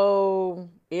 so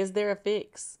is there a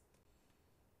fix?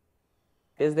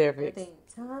 Is there a fix?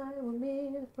 Time with me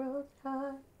broke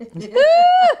heart.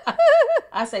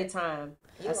 I say time.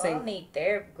 You all need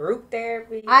group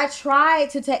therapy. I tried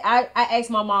to take. I asked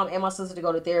my mom and my sister to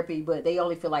go to therapy, but they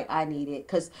only feel like I need it.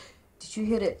 Because did you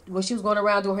hear that when she was going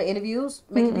around doing her interviews,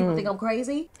 making people think I'm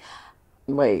crazy?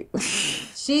 Wait.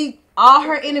 All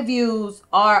her interviews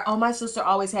are, oh, my sister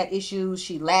always had issues.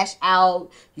 She lashed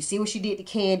out. You see what she did to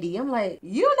Kandi. I'm like,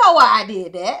 you know why I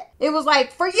did that. It was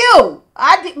like, for you.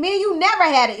 Me and you never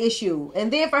had an issue.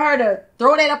 And then for her to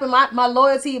throw that up in my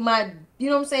loyalty, you know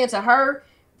what I'm saying, to her,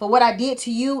 for what I did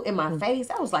to you in my face,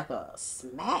 that was like a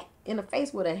smack in the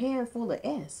face with a handful of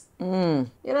S. You know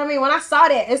what I mean? When I saw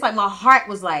that, it's like my heart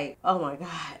was like, oh my God.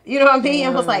 You know what I mean? I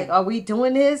was like, are we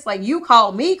doing this? Like, you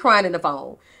called me crying in the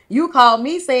phone. You called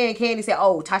me saying, Kandi said,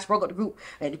 oh, Tasha broke up the group,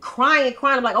 and crying.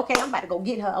 I'm like, okay, I'm about to go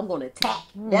get her. I'm going to attack.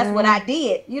 That's what I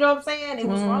did. You know what I'm saying? It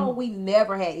was wrong. We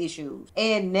never had issues.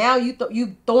 And now you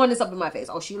throwing this up in my face.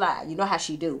 Oh, she lied. You know how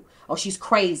she do. Oh, she's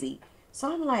crazy.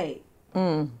 So I'm like,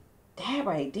 that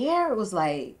right there was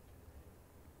like,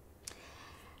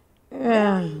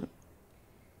 yeah.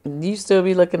 You still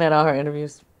be looking at all her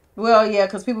interviews? Well, yeah,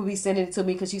 because people be sending it to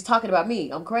me because she's talking about me.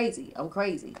 I'm crazy.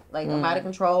 Like, I'm out of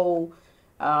control.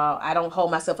 I don't hold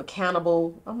myself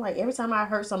accountable. I'm like, every time I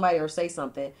hurt somebody or say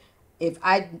something, if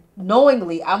I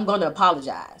knowingly, I'm going to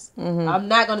apologize. I'm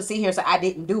not going to sit here and say, I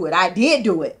didn't do it. I did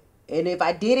do it. And if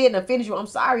I did it and offended you, I'm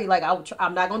sorry. Like,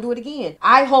 I'm not going to do it again.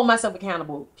 I hold myself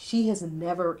accountable. I have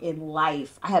never in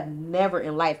life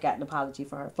gotten an apology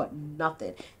for her for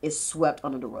nothing. It's swept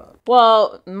under the rug.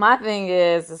 Well, my thing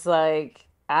is, it's like,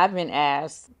 I've been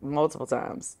asked multiple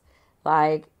times,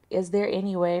 like, is there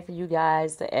any way for you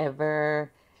guys to ever,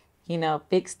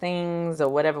 fix things or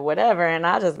whatever? And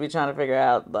I just be trying to figure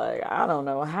out, like, I don't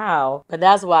know how. But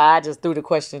that's why I just threw the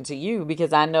question to you,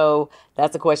 because I know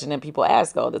that's a question that people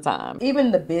ask all the time.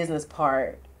 Even the business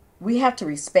part, we have to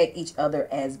respect each other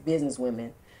as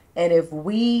businesswomen. And if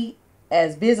we,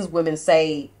 as businesswomen,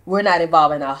 say we're not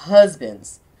involving our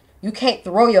husbands, you can't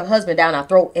throw your husband down our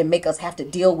throat and make us have to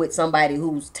deal with somebody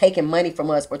who's taking money from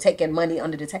us or taking money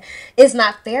under the table. It's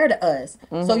not fair to us.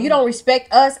 So you don't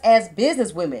respect us as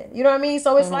business women. You know what I mean?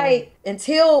 So it's like,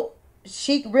 until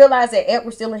she realized that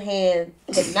Edward Hand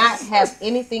did not have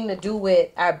anything to do with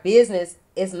our business,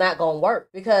 it's not going to work.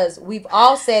 Because we've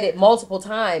all said it multiple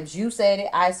times. You said it,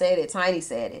 I said it, Tiny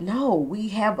said it. No, we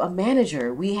have a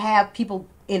manager. We have people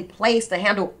in place to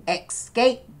handle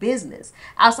Escape business.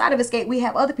 Outside of Escape, we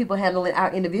have other people handling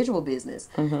our individual business.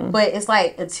 But it's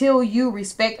like, until you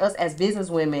respect us as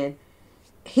businesswomen,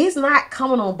 he's not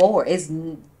coming on board.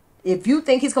 If you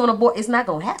think he's coming on board, it's not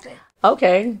going to happen.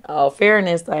 Okay. All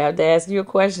fairness, I have to ask you a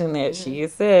question that she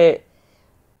said,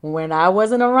 when I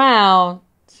wasn't around,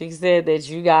 she said that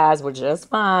you guys were just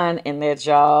fine and that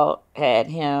y'all had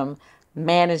him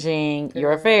managing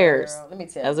your affairs. Let me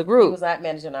tell you, as a group. He was not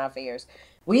managing our affairs.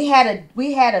 We had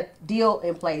a deal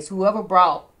in place. Whoever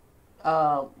brought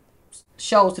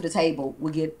shows to the table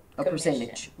would get a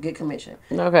percentage, get commission.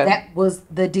 Okay. That was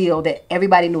the deal that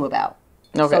everybody knew about.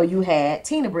 Okay. So you had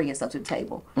Tina bringing stuff to the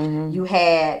table.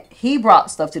 He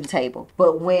brought stuff to the table.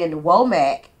 But when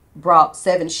Womack brought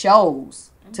 7 shows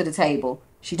to the table,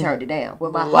 she turned it down.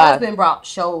 When my husband brought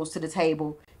shows to the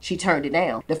table, she turned it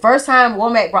down. The first time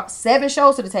Womack brought 7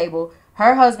 shows to the table,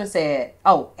 her husband said,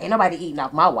 "Oh, ain't nobody eating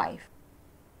off my wife."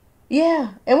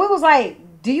 Yeah. And we was like,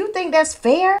 do you think that's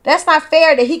fair? That's not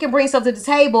fair that he can bring stuff to the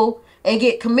table and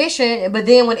get commission, but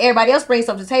then when everybody else brings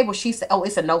stuff to the table, she said, "Oh,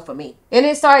 it's a no for me." And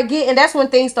that's when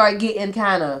things started getting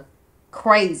kind of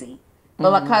crazy.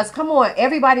 But like, cause come on,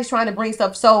 everybody's trying to bring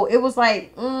stuff. So it was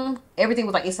like, everything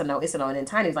was like, it's a no. And then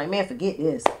Tiny was like, man, forget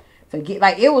this.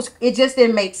 It just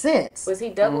didn't make sense. Was he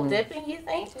double dipping, you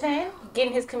think, Tan?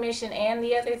 Getting his commission and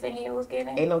the other thing he was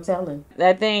getting? Ain't no telling.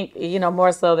 I think,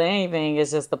 more so than anything, it's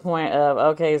just the point of,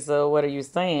 okay, so what are you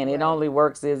saying? Right. It only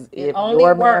works if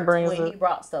your man brings when he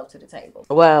brought stuff to the table.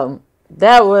 Well,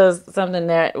 that was something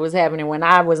that was happening when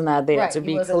I was not there, to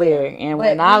be clear. There. And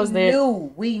when I was there,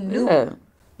 we knew. Yeah.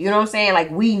 You know what I'm saying?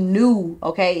 Like, we knew,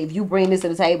 okay, if you bring this to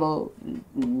the table,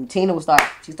 Tina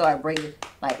she started bringing,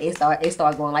 like, it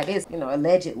started going like this.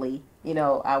 Allegedly,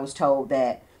 I was told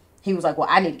that he was like, well,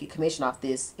 I need to get commission off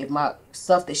this. If my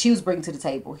stuff that she was bringing to the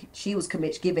table, she was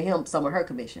giving him some of her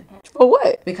commission. For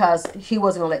what? Because he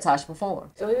wasn't going to let Tasha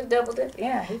perform. So he was double dipping.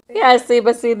 Yeah. Yeah,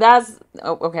 see, that's,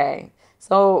 okay.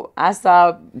 So I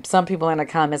saw some people in the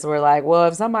comments were like, well,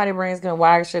 if somebody brings in,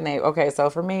 why shouldn't they? Okay,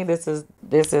 so for me, this is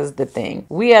the thing.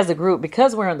 We as a group,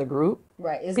 because we're in the group,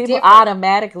 right? It's people different.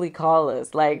 Automatically call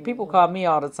us. Like, people call me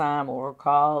all the time or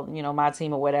call, my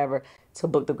team or whatever to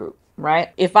book the group, right?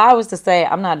 If I was to say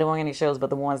I'm not doing any shows but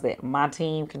the ones that my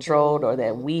team controlled or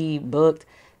that we booked,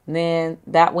 then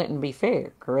that wouldn't be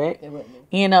fair, correct? It wouldn't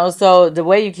be. So the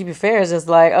way you keep it fair is just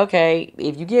like, okay,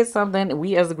 if you get something,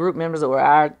 we as a group members or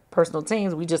our personal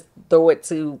teams, we just throw it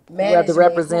to the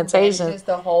representation, just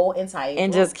the whole entire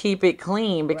and group. Just keep it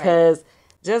clean, because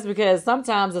just because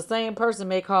sometimes the same person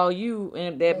may call you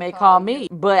and that may call me,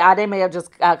 but they may have just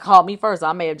called me first.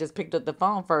 I may have just picked up the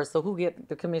phone first. So who get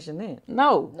the commission then?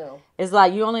 No. It's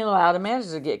like you only allow the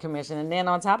manager to get commission, and then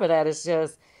on top of that, it's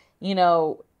just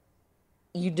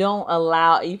you don't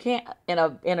allow, you can't, in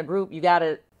a group, you got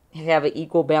to have an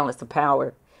equal balance of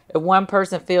power. If one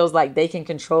person feels like they can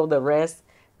control the rest,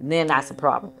 then that's a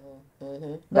problem.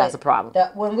 That's a problem.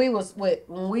 When we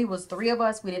was 3 of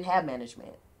us, we didn't have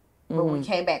management. But when we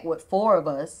came back with 4 of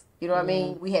us, you know what I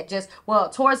mean? We had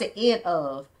towards the end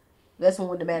of, that's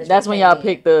when the management That's when y'all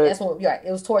picked the... That's when, right,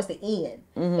 it was towards the end.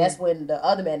 That's when the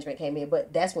other management came in,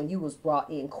 but that's when you was brought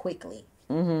in quickly.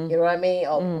 You know what I mean?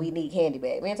 Oh, we need candy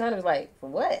bag. Me and Tony was like, for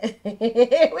what?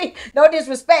 No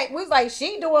disrespect. We was like,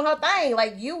 she doing her thing.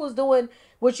 Like, you was doing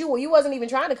what you wasn't even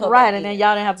trying to come right, back and then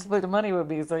y'all didn't have to split the money with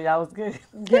me, so y'all was good.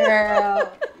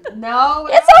 Girl, no,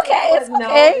 it's okay. It's no,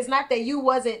 okay. it's not that you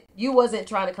wasn't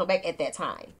trying to come back at that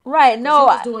time. Right? No, you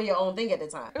was doing your own thing at the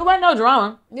time. It wasn't no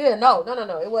drama. Yeah, no.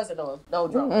 It wasn't no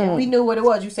drama. And we knew what it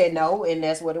was. You said no, and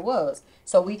that's what it was.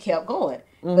 So we kept going.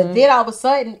 But then all of a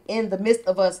sudden, in the midst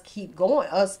of us keeping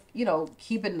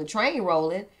the train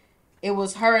rolling, it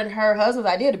was her and her husband's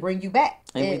idea to bring you back.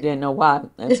 And we didn't know why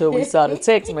until we saw the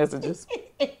text messages.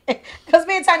 Because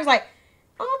me and Tony was like,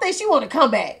 I don't think she want to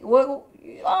come back. Well,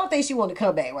 I don't think she want to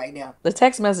come back right now. The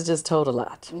text messages told a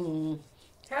lot.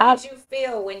 How did you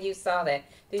feel when you saw that?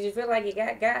 Did you feel like you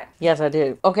got? Yes, I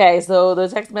did. Okay, so the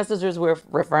text messages we're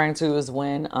referring to is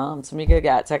when Tamika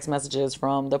got text messages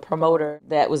from the promoter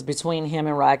that was between him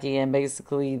and Rocky, and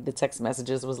basically the text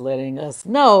messages was letting us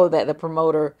know that the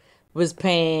promoter was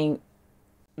paying.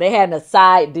 They had a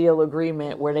side deal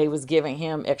agreement where they was giving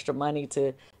him extra money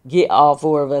to get all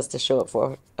 4 of us to show up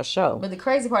for a show. But the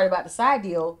crazy part about the side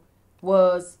deal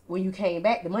was when you came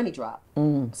back, the money dropped.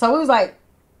 So it was like,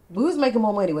 we was making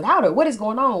more money without her. What is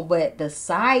going on? But the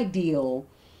side deal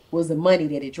was the money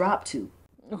that it dropped to.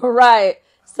 Right.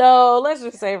 So let's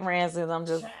just say, for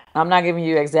instance, I'm not giving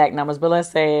you exact numbers, but let's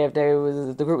say if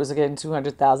the group was getting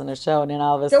 200,000 a show, and then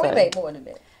all of a So sudden, we made more than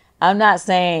that. I'm not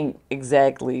saying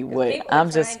exactly what. People I'm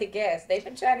are just trying to guess. They've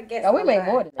been trying to guess. Oh, we made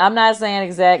more than that. I'm not saying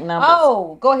exact numbers.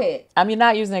 Oh, go ahead. I mean,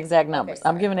 not using exact numbers.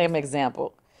 sorry. I'm giving them an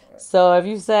example. So if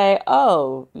you say,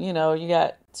 oh, you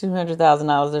got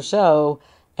 $200,000 a show,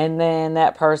 and then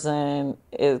that person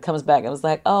comes back and was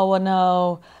like, oh, well,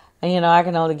 no, I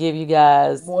can only give you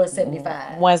guys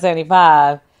 175.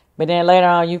 175. But then later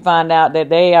on, you find out that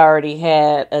they already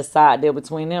had a side deal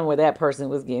between them where that person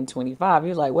was getting 25.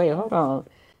 You're like, wait, hold on.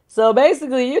 So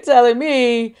basically, you're telling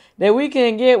me that we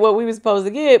can get what we were supposed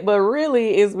to get, but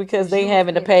really it's because they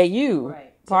having to pay you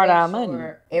part of our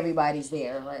money. Everybody's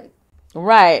there, right?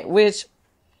 Right, which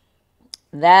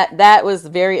that was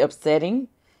very upsetting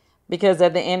because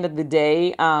at the end of the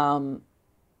day, I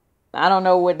don't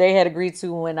know what they had agreed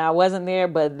to when I wasn't there,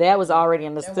 but that was already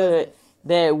understood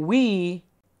that we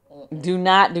do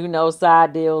not do no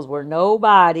side deals where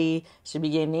nobody should be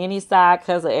getting any side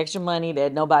cuts or extra money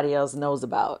that nobody else knows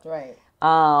about. Right.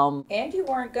 And you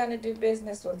weren't gonna do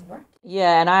business with Rocky.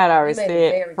 Yeah, and I had already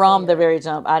said from the clear. very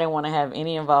jump, I didn't want to have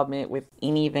any involvement with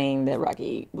anything that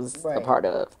Rocky was a part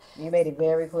of. You made it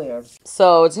very clear.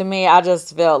 So to me, I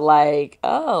just felt like,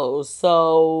 oh,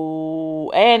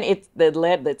 so, and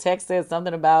the text said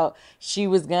something about she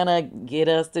was gonna get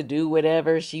us to do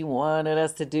whatever she wanted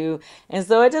us to do, and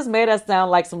so it just made us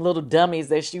sound like some little dummies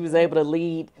that she was able to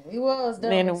lead. We was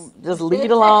dummies. And just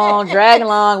lead along, drag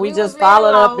along. We just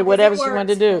followed up to whatever she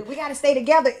wanted to do. We got to stay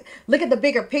together. Look at the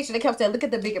bigger picture. They kept saying, look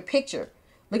at the bigger picture.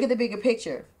 Look at the bigger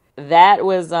picture. That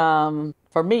was,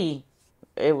 for me,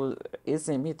 it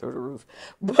sent me through the roof.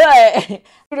 But through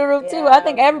the roof too. I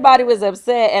think everybody was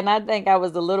upset, and I think I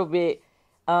was a little bit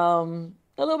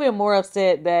more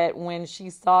upset that when she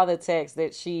saw the text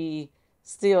that she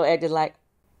still acted like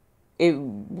it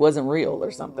wasn't real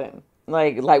or something.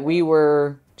 Like we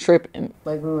were tripping.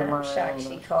 Like we were I'm shocked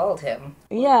she called him.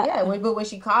 Yeah. Yeah, when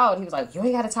she called, he was like, you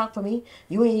ain't got to talk for me.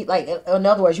 You ain't, like, in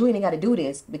other words, you ain't got to do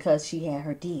this because she had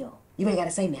her deal. You ain't got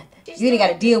to say nothing. You ain't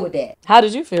got to deal with that. How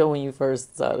did you feel when you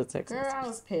first saw the text? Girl, I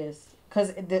was pissed.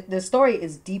 Because the story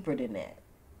is deeper than that.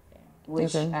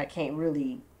 Which I can't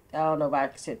really, I don't know if I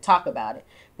should talk about it.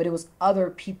 But it was other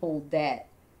people that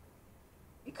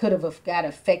could have got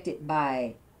affected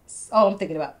by, I'm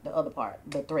thinking about the other part,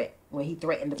 the threat. When he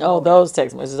threatened the promoter. Oh, those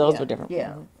text messages, those were different.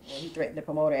 Yeah. When he threatened the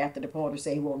promoter after the promoter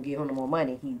said he won't give him no more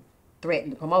money, he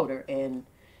threatened the promoter. And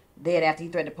then after he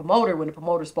threatened the promoter, when the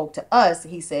promoter spoke to us,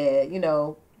 he said,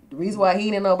 the reason why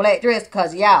he didn't know black dress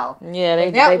because y'all. Yeah,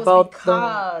 they was both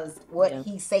because what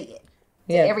he said.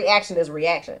 Yeah. So every action is a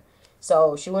reaction.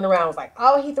 So she went around and was like,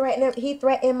 oh, he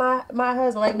threatened my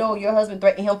husband. Like, no, your husband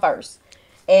threatened him first.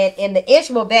 And in the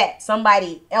interim of that,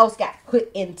 somebody else got put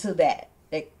into that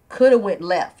could have went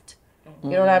left. You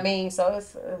know what I mean? So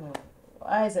it's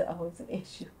why is it always an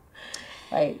issue?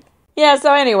 Like, yeah.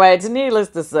 So anyway, needless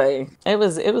to say, it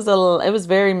was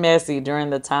very messy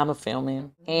during the time of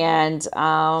filming, and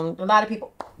a lot of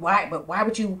people. Why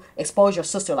would you expose your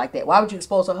sister like that? Why would you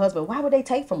expose her husband? Why would they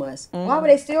take from us? Why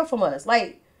would they steal from us?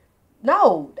 Like,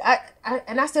 no,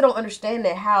 I still don't understand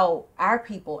that how our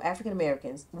people, African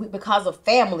Americans, because of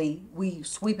family, we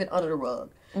sweep it under the rug.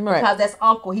 Right. Because that's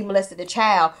uncle, he molested the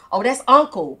child. Oh, that's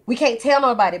uncle. We can't tell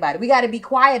nobody about it. We got to be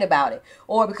quiet about it.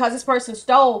 Or because this person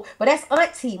stole, but that's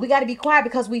auntie. We got to be quiet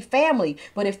because we family.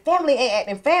 But if family ain't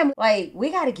acting family, like,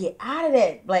 we got to get out of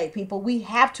that, black people. We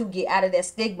have to get out of that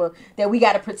stigma that we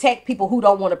got to protect people who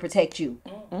don't want to protect you.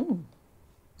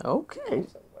 Okay.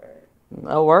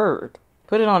 A word.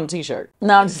 Put it on a t-shirt.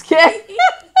 No, I'm just kidding.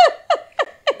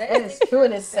 That is true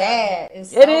and it's sad. It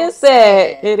is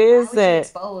sad. It is sad. Why would you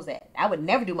expose that? I would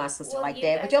never do my sister like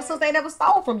that. But your sister ain't never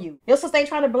stole from you. Your sister ain't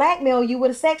trying to blackmail you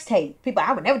with a sex tape. People,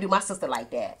 I would never do my sister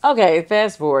like that. Okay,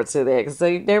 fast forward to that. Because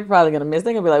they're probably going to miss.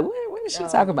 They're going to be like, what is she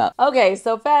talking about? Okay,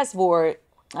 so fast forward.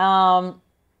 Not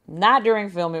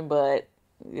during filming, but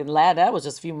that was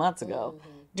just a few months ago. Mm-hmm.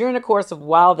 During the course of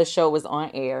while the show was on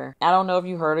air. I don't know if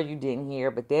you heard or you didn't hear,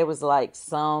 but there was like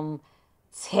some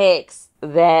text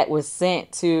that was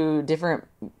sent to different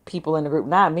people in the group.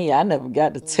 Not me. I never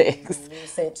got the text. It was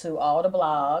sent to all the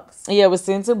blogs. Yeah, it was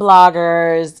sent to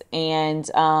bloggers, and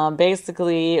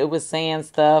basically it was saying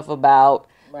stuff about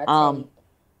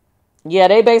yeah,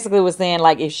 they basically was saying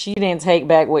like if she didn't take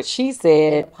back what she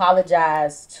said,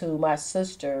 apologize to my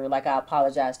sister like I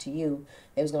apologized to you.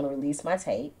 They was going to release my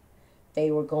tape. They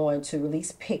were going to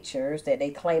release pictures that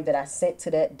they claimed that I sent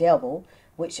to that devil,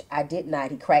 which I did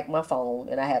not. He cracked my phone,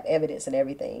 and I have evidence and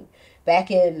everything. Back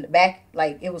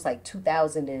like it was like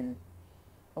 2000 and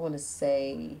I want to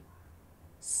say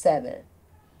 7.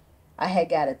 I had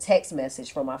got a text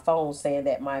message from my phone saying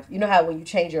that you know how when you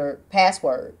change your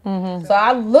password. Mm-hmm. So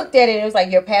I looked at it and it was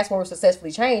like your password was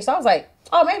successfully changed. So I was like,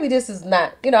 oh, maybe this is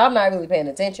not, I'm not really paying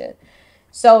attention.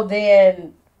 So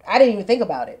then I didn't even think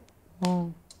about it.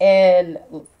 Mm. And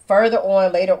later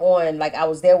on, like I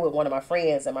was there with one of my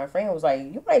friends and my friend was like,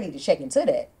 you might need to check into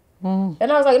that. Mm.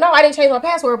 And I was like, no, I didn't change my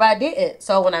password, but I didn't.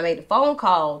 So when I made the phone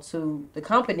call to the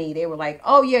company, they were like,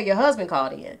 oh yeah, your husband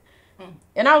called in. Mm.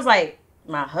 And I was like,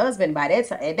 my husband,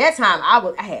 at that time,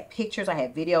 I had pictures, I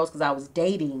had videos because I was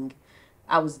dating.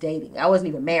 I wasn't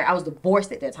even married. I was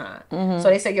divorced at that time. Mm-hmm. So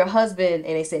they said, your husband,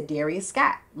 and they said, Darius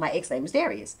Scott. My ex name is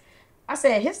Darius. I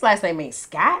said, his last name ain't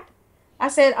Scott. I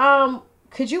said,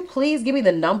 could you please give me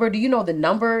the number? Do you know the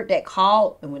number that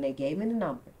called? And when they gave me the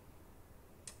number,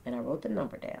 and I wrote the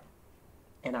number down,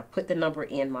 and I put the number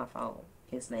in my phone,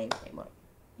 his name came up.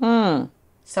 Mm.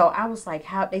 So I was like,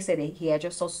 how? They said that he had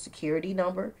your social security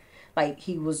number. Like,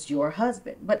 he was your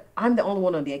husband. But I'm the only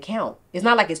one on the account. It's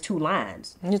not like it's 2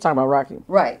 lines. You're talking about Rocky.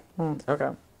 Right. Okay.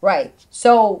 Right.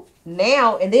 So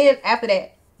now, and then after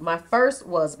that, my first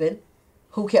husband,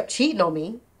 who kept cheating on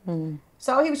me.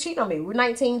 So he was cheating on me. We were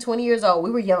 19, 20 years old. We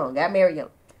were young. Got married young.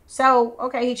 So,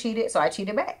 okay, he cheated. So I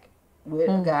cheated back with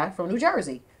a guy from New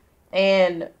Jersey.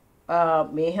 And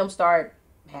me and him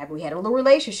we had a little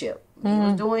relationship. He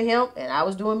was doing him, and I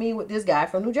was doing me with this guy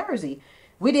from New Jersey.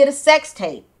 We did a sex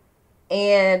tape.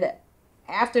 And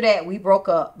after that, we broke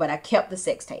up, but I kept the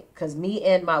sex tape because me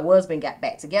and my husband got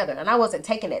back together. And I wasn't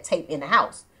taking that tape in the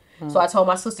house. So I told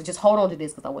my sister, just hold on to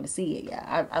this because I want to see it.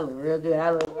 Yeah, I look real good.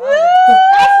 I was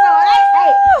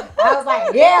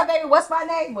like, yeah, baby, what's my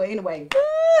name? But anyway,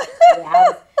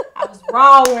 I was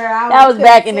wrong where I was. That was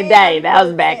back in the day. That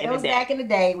was back in the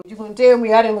day. What you gonna tell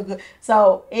me? I didn't look good.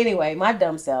 So anyway, my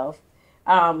dumb self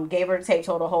gave her the tape,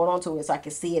 told her to hold on to it so I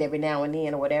could see it every now and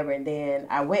then or whatever. And then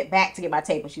I went back to get my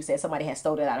tape and she said somebody had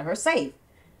stolen it out of her safe.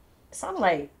 So I'm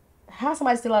like, how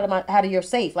somebody steal out of your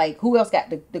safe? Like, who else got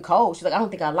the code? She's like, I don't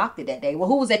think I locked it that day. Well,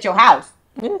 who was at your house?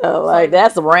 Yeah, like,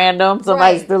 that's random.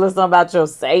 Somebody stealing something about your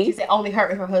safe. She said only her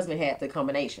and her husband had the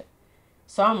combination.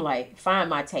 So I'm like, find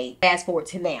my tape. Fast forward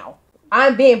to now.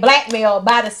 I'm being blackmailed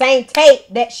by the same tape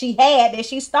that she had that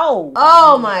she stole.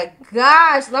 Oh my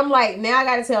gosh. And I'm like, now I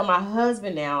got to tell my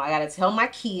husband now. I got to tell my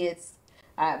kids.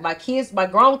 My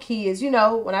grown kids, when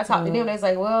I talk to them, they're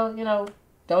like, well,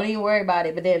 don't even worry about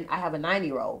it. But then I have a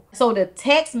 9-year-old. So the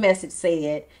text message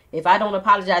said, if I don't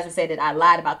apologize and say that I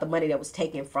lied about the money that was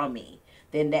taken from me,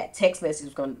 then that text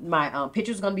message my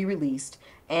picture was going to be released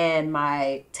and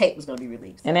my tape was going to be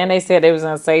released. And then they said they was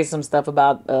going to say some stuff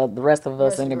about the rest of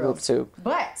us in the group too.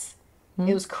 But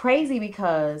it was crazy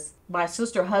because my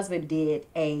sister's husband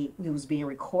he was being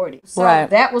recorded. So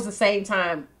that was the same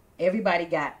time everybody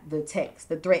got the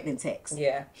threatening text.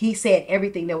 Yeah. He said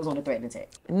everything that was on the threatening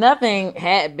text. Nothing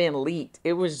had been leaked.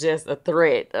 It was just a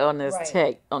threat on this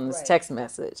text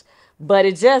message. But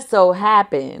it just so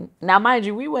happened. Now, mind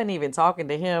you, we wasn't even talking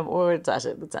to him or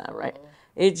Tasha at the time, right?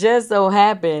 It just so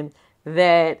happened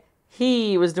that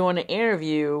he was doing an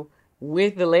interview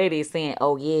with the lady saying,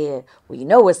 oh, yeah, well, you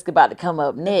know what's about to come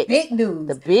up next. Big news.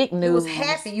 The big news. He was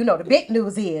happy. The big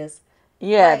news is.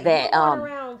 Yeah, like, that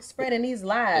around spreading these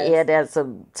lies. Yeah, there's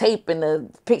some tape and the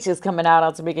pictures coming out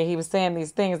on Tamika. He was saying these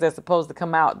things that's supposed to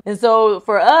come out. And so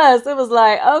for us, it was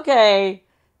like, okay,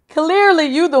 clearly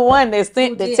you the one that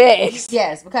sent the text.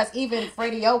 Yes, because even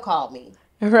Freddie O called me.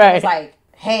 Right. He was like,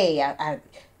 hey,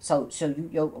 so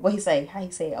you what he say? How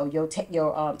he say? Oh, your tape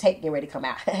getting ready to come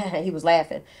out. He was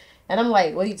laughing. And I'm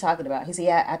like, what are you talking about? He said,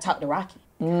 yeah, I talked to Rocky.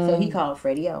 So he called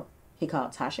Freddie O. He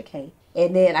called Tasha K.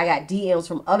 And then I got DMs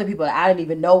from other people that I didn't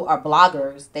even know are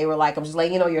bloggers. They were like, I'm just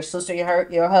letting you know your sister,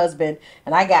 your husband.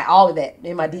 And I got all of that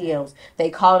in my DMs. They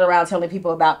calling around telling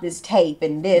people about this tape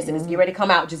and this. And it's getting ready to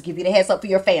come out. Just give you the heads up for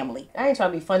your family. I ain't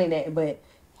trying to be funny that, but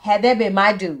had that been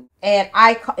my dude. And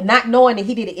not knowing that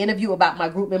he did an interview about my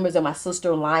group members and my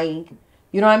sister lying.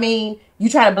 You know what I mean? You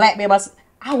try to blackmail my sister.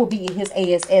 I would be in his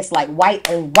ass like white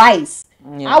on rice.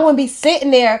 Yeah. I wouldn't be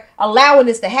sitting there allowing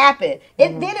this to happen.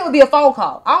 Then it would be a phone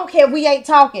call. I don't care if we ain't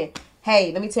talking.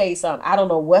 Hey, let me tell you something. I don't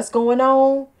know what's going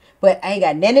on, but I ain't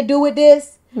got nothing to do with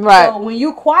this. Right. So when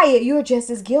you quiet, you're just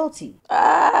as guilty.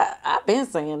 I've been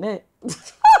saying that.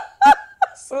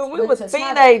 Since we were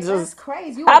teenagers. That's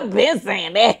crazy. I've been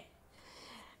saying that.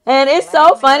 And it's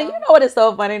so funny. You know what is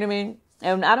so funny to me?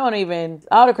 And all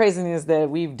the craziness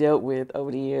that we've dealt with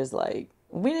over the years, like,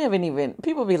 we haven't even,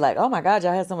 people be like, oh my God,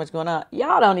 y'all had so much going on.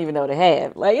 Y'all don't even know to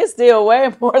have. Like, it's still way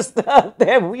more stuff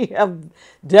that we have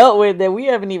dealt with that we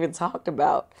haven't even talked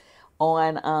about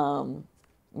on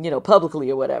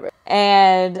publicly or whatever.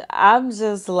 And I'm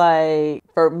just like,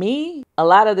 for me, a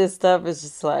lot of this stuff is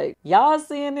just like, y'all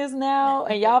seeing this now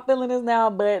and y'all feeling this now,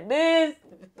 but this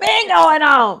been going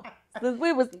on since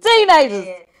we was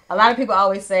teenagers. A lot of people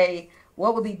always say,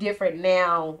 what would be different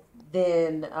now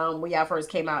than when y'all first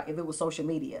came out if it was social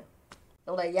media?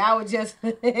 I'm like, y'all would just...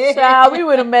 Child, we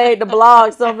would have made the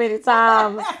blog so many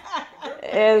times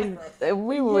and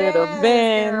we would have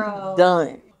been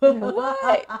done.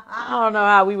 What? I don't know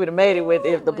how we would have made it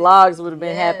if the blogs would have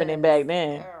been happening back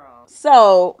then.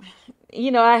 So,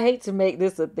 I hate to make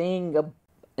this a thing of,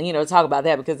 talk about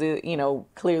that because,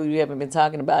 clearly we haven't been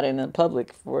talking about it in the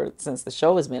public since the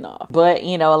show has been off. But,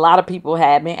 a lot of people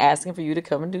have been asking for you to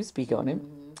come and speak on it.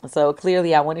 Mm-hmm. So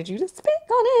clearly I wanted you to speak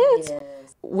on it. Yes.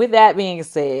 With that being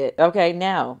said, okay,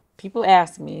 now people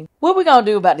ask me, what we going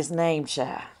to do about this name,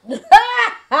 child?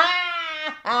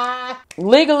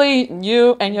 Legally,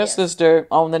 you and your sister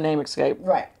own the name Escape.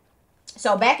 Right.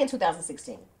 So back in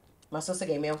 2016, my sister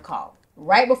gave me a call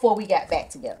right before we got back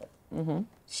together. Mm-hmm.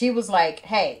 She was like,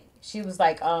 Kandi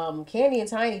and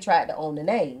Tiny tried to own the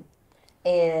name,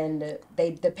 and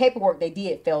the paperwork they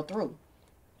did fell through.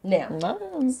 Now,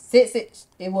 since it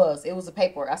was the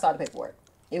paperwork, I saw the paperwork.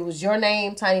 It was your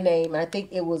name, Tiny name, and I think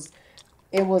it was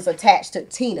attached to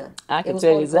Tina. I can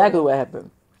tell you exactly what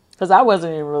happened. Because I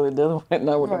wasn't even really dealing with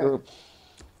the group.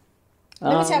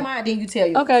 Let me tell mine, then you tell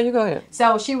you. Okay, you go ahead.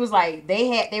 So she was like,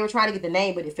 they were trying to get the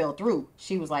name, but it fell through.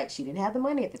 She was like, she didn't have the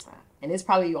money at the time. And it's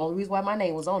probably the only reason why my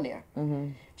name was on there.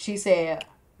 Mm-hmm. She said,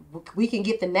 we can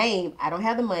get the name. I don't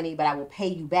have the money, but I will pay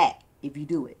you back if you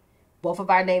do it. Both of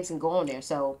our names can go on there.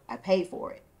 So I paid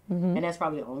for it. Mm-hmm. And that's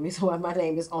probably the only reason why my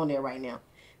name is on there right now.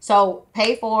 So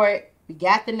paid for it. We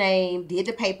got the name, did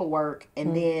the paperwork,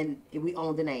 and then we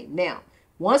owned the name. Now,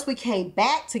 once we came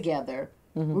back together,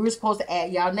 we were supposed to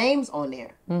add y'all names on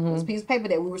there. Mm-hmm. It was a piece of paper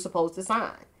that we were supposed to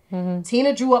sign. Mm-hmm.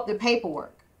 Tina drew up the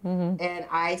paperwork, and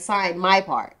I signed my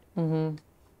part. Mm-hmm.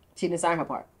 She didn't sign her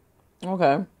part.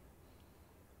 Okay.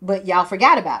 But y'all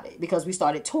forgot about it because we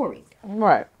started touring.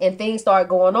 Right. And things started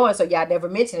going on, so y'all never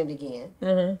mentioned it again.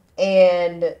 Mm-hmm.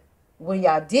 And when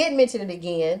y'all did mention it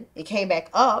again, it came back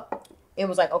up. It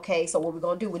was like, okay, so what we're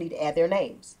going to do, we need to add their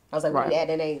names. I was like, we need to add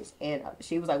their names. And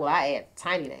she was like, well, I add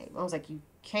Tiny name. I was like, you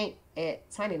can't add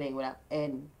Tiny name without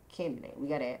adding Kandi name. We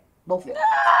got to add both of them.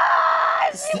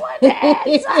 She wanted to add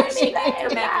Tiny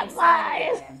name, not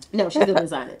mine. No, she didn't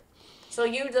sign it. So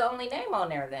you're the only name on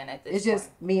there then at this It's just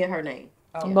me and her name.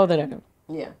 Oh. Both of them.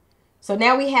 Yeah. So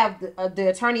now we have the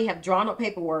attorney have drawn up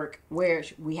paperwork where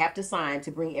we have to sign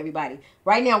to bring everybody.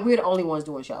 Right now, we're the only ones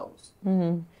doing shows.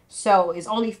 Mm-hmm. So it's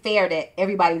only fair that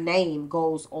everybody's name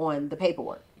goes on the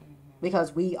paperwork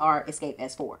because we are Escape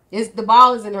S4. The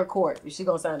ball is in her court. Is she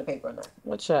gonna sign the paper or not?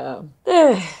 What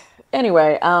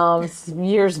anyway,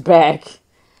 years back,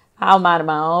 I minded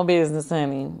my own business,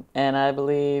 honey, and I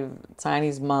believe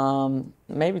Tiny's mom,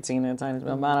 maybe Tina and Tiny's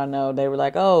mom, I don't know. They were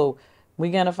like, "Oh,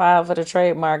 we're gonna file for the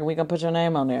trademark and we're gonna put your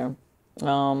name on there."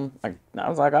 I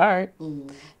was like, "All right." Mm-hmm.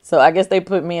 So I guess they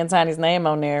put me and Tiny's name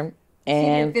on there. And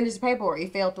she didn't finish the paperwork.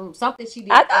 It fell through. Something she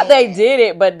did. I thought they did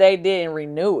it, but they didn't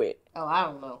renew it. Oh, I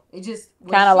don't know. It just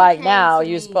kind of like now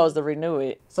you're supposed to renew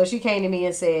it. So she came to me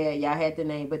and said, "Y'all had the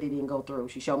name, but it didn't go through."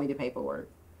 She showed me the paperwork,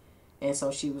 and so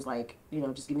she was like,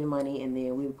 "Just give me the money, and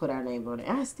then we would put our names on it."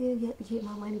 I still yet to get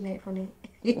my money back from that.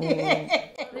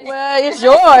 Well, it's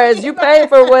yours. You paid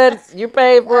for what you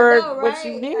paid for what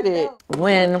you needed.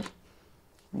 When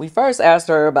we first asked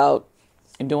her about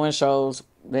doing shows,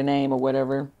 the name or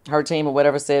whatever, her team or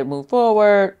whatever said move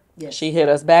forward. Yes. She hit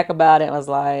us back about it and was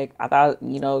like, I thought,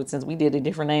 since we did a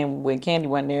different name when Kandi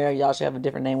wasn't there, y'all should have a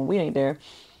different name when we ain't there.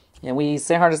 And we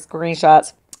sent her the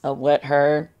screenshots of what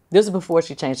this was before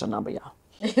she changed her number, y'all.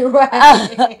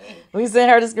 Right. We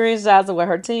sent her the screenshots of what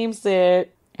her team said.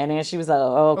 And then she was like,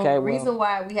 oh, okay. The reason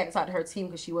why we had to talk to her team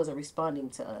because she wasn't responding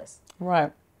to us.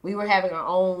 Right. We were having our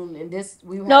own, and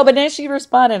but then she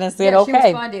responded and said, okay. She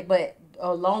responded, but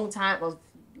a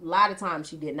lot of times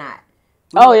she did not.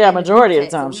 Majority of the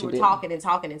time she did. We were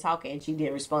talking, and she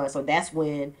didn't respond. So that's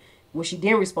when she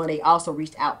didn't respond, they also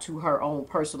reached out to her own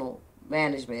personal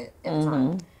management at the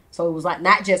time. So it was like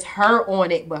not just her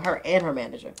on it, but her and her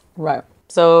manager. Right.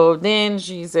 So then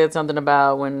she said something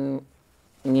about when,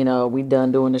 we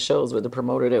done doing the shows with the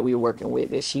promoter that we were working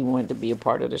with, that she wanted to be a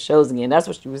part of the shows again. That's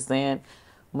what she was saying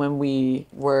when we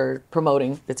were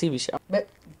promoting the TV show. But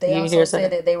they also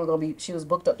said that they were going to be, she was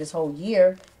booked up this whole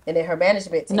year, and then her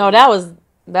management team. No, that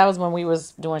was when we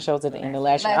was doing shows at the end of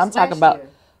last year. I'm talking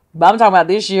about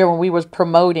this year when we was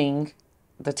promoting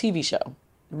the TV show.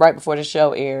 right before the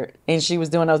show aired, and she was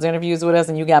doing those interviews with us,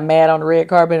 and you got mad on the red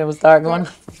carpet and was starting going,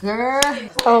 girl,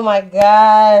 oh my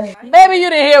God. maybe you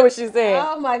didn't hear what she said.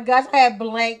 Oh my gosh, I had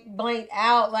blanked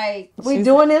out. Like, we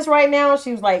doing this right now?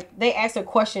 She was like, they asked her a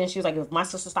question. She was like, if my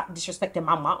sister stopped disrespecting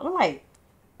my mom. I'm like,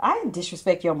 I didn't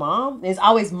disrespect your mom. It's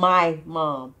always my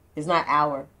mom. It's not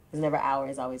our. It's never our.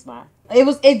 It's always mine.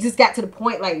 It just got to the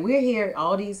point, like, we're here,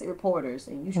 all these reporters,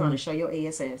 and you trying to show your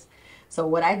ASS. So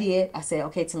what I did, I said,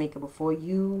 okay, Tamika, before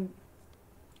you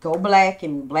go black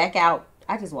and black out,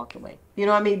 I just walked away. You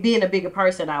know what I mean? Being a bigger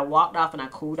person, I walked off and I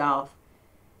cooled off.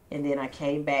 And then I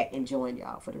came back and joined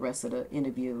y'all for the rest of the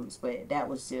interviews. But that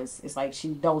was just, it's like she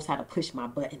knows how to push my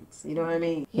buttons. You know what I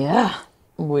mean? Yeah.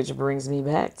 Which brings me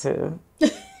back to...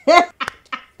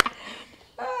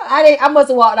 I must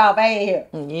have walked off. I ain't here.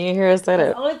 You didn't hear us say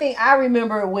that. The only thing I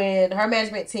remember when her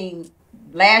management team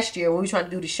last year, when we were trying to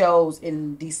do the shows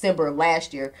in December of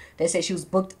last year, they said she was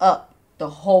booked up the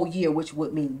whole year, which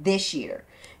would mean this year.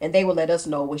 And they will let us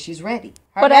know when she's ready.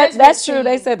 But that's true.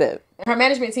 They said that. Her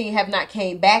management team have not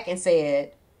came back and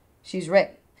said she's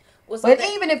ready.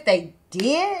 Even if they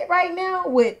did right now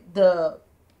with the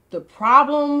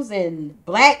problems and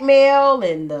blackmail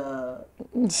and the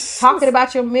talking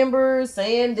about your members,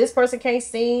 saying this person can't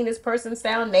sing, this person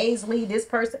sound nasally, this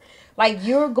person, like,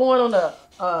 you're going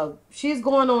on she's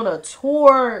going on a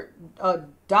tour, a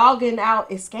dogging out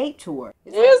escape tour.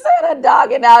 You said a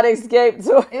dogging out escape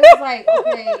tour. It was like,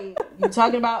 okay, you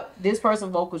talking about this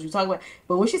person's vocals, you talking about,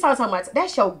 but when she started talking about,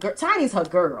 that's your girl, Tiny's her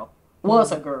girl,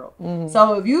 was her girl.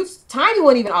 So if Tiny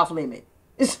wasn't even off limit.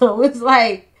 So it's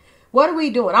like, what are we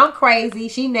doing? I'm crazy.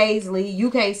 She nasally.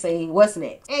 You can't sing. What's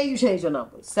next? And you change your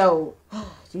numbers. So,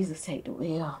 Jesus take the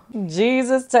wheel.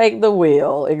 Jesus take the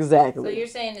wheel. Exactly. So you're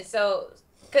saying that,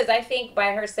 because I think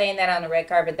by her saying that on the red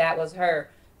carpet, that was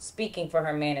her speaking for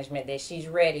her management, that she's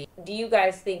ready. Do you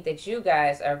guys think that you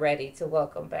guys are ready to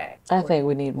welcome back? I think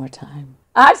we need more time.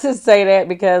 I just say that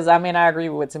because, I mean, I agree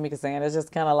with what Tamika's saying. It's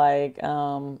just kind of like,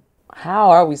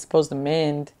 how are we supposed to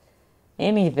mend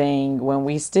anything when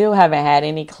we still haven't had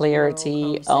any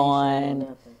clarity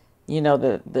on, you know,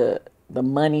 the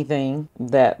money thing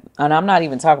that, and I'm not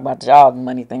even talking about the job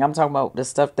money thing. I'm talking about the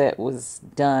stuff that was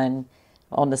done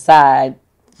on the side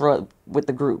with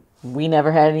the group. We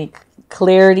never had any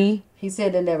clarity. He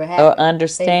said it never happened. Or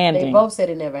understanding. They both said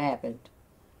it never happened.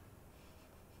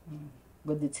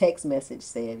 But the text message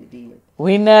said it did.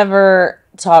 We never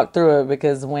talked through it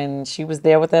because when she was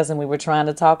there with us and we were trying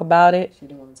to talk about it,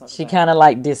 she kind of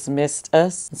like dismissed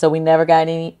us. So we never got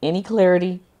any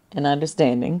clarity and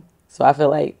understanding. So I feel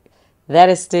like that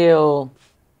is still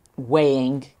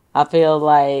weighing. I feel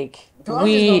like I'm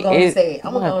just going to say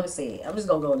it. I'm just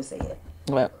going to go and say it.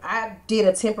 What? I did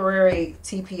a temporary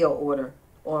TPO order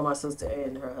on my sister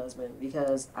and her husband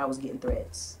because I was getting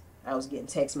threats. I was getting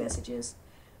text messages.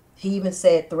 He even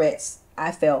said threats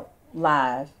I felt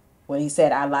live when he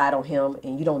said I lied on him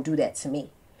and you don't do that to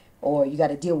me, or you got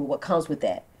to deal with what comes with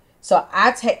that. So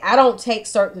I don't take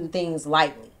certain things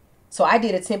lightly. So I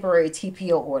did a temporary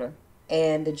TPO order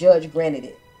and the judge granted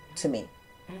it to me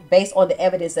based on the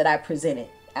evidence that I presented.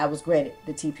 I was granted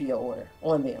the TPO order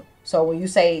on them. So when you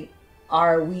say,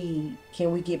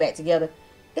 can we get back together?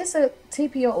 It's a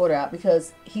TPO order out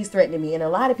because he's threatening me. And a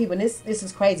lot of people, and this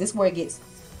is crazy. This is where it gets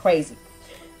crazy.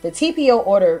 The TPO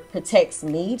order protects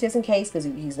me just in case because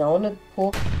he's known to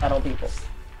pull out on people.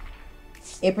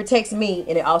 It protects me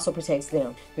and it also protects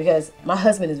them because my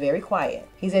husband is very quiet.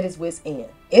 He's at his wit's end.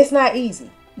 It's not easy.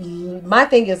 My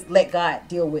thing is let God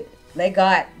deal with it. Let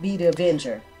God be the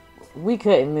avenger. We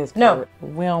couldn't miss. No,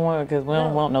 we don't want because we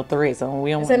don't want no threat. So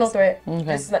we don't. It's no threat.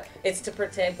 Okay. It's to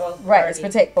protect both parties. Right. It's to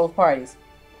protect both parties.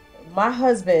 My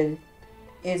husband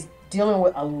is dealing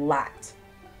with a lot.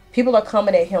 People are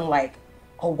coming at him like,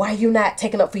 "Oh, why you not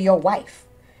taking up for your wife?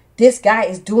 This guy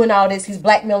is doing all this. He's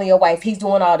blackmailing your wife. He's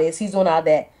doing all this. He's doing all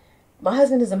that." My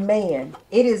husband is a man.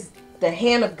 It is the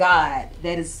hand of God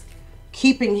that is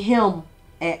keeping him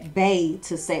at bay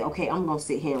to say, okay, I'm going to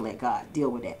sit here and let God deal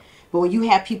with that. But when you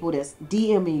have people that's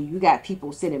DMing you got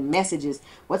people sending messages,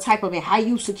 what type of man, how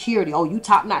you security? Oh, you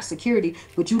top-notch security,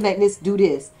 but you letting this do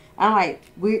this. I'm like,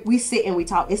 we sit and we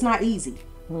talk. It's not easy.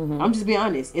 Mm-hmm. I'm just being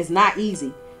honest. It's not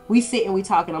easy. We sit and we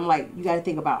talk and I'm like, you got to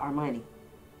think about our money.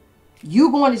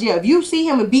 You going to jail. If you see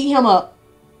him and beat him up,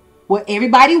 what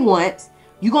everybody wants,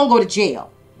 you going to go to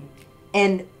jail.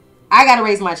 And I got to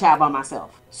raise my child by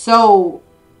myself. So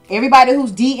everybody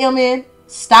who's DMing,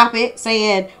 stop it,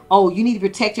 saying, oh, you need to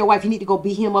protect your wife. You need to go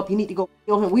beat him up. You need to go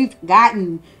kill him. We've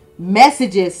gotten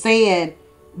messages saying,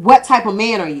 what type of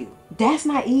man are you? That's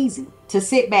not easy to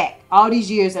sit back all these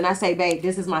years and I say, babe,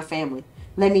 this is my family.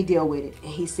 Let me deal with it.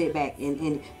 And he sit back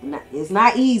and it's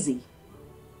not easy.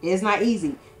 It's not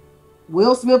easy.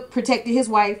 Will Smith protected his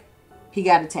wife. He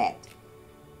got attacked.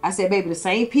 I said, baby, the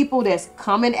same people that's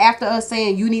coming after us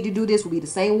saying you need to do this will be the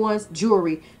same ones,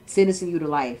 jury, sentencing you to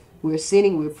life. We're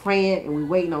sitting, we're praying, and we're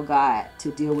waiting on God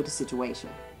to deal with the situation.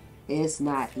 It's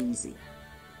not easy.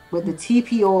 But the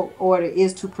TPO order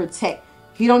is to protect.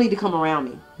 He don't need to come around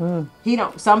me. He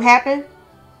don't. Something happen.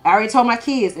 I already told my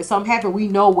kids, if something happen, we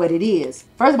know what it is.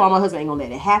 First of all, my husband ain't gonna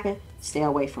let it happen. Stay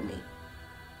away from me.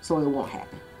 So it won't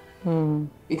happen.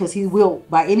 Because he will,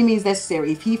 by any means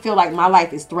necessary, if he feel like my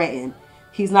life is threatened,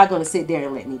 he's not going to sit there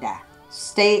and let me die.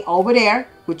 Stay over there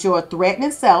with your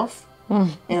threatening self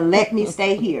and let me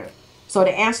stay here. So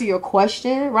to answer your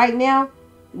question right now,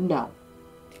 no.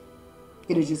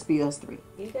 It'll just be us three.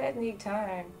 You guys need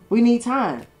time. We need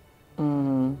time.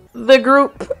 The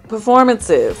group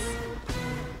performances.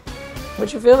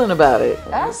 What you feeling about it?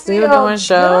 Still doing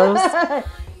shows?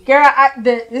 Girl,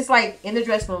 it's like in the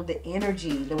dressing room, the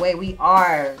energy, the way we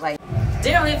are, like.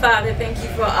 Dear Heavenly Father, thank you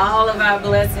for all of our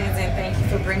blessings and thank you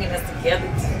for bringing us together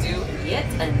to do yet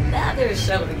another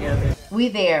show together.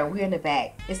 We're in the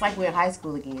back. It's like we're in high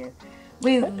school again.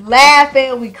 We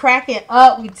laughing, we cracking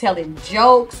up, we telling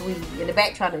jokes, we in the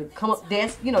back trying to come up,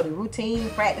 dance, the routine,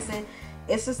 practicing.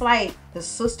 It's just like the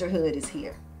sisterhood is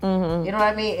here. You know what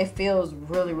I mean? It feels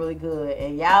really, really good.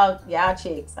 And y'all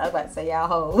chicks, I was about to say y'all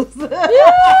hoes.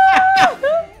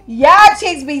 Y'all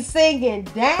chicks be singing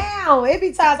down. It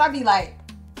be times I be like,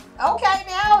 okay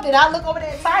now. Then I look over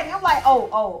there at Tiny. I'm like,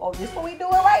 oh, this what we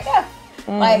doing right now.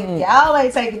 Like, y'all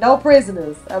ain't taking no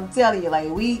prisoners. I'm telling you,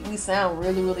 like, we sound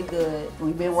really, really good.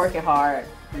 We've been working hard,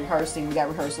 rehearsing. We got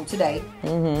rehearsal today.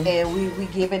 And we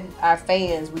giving our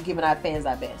fans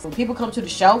our best. When people come to the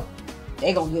show,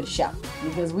 they gonna get a shot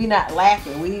because we not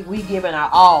lacking. We giving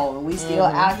our all, and we still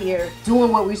out here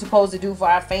doing what we supposed to do for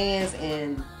our fans,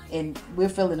 and we're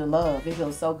feeling the love. It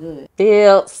feels so good.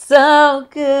 Feels so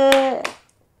good.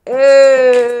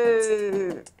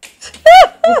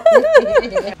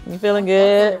 You feeling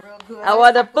good? I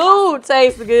want the food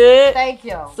tastes good. Thank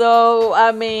you. So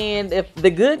I mean, if the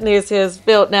goodness has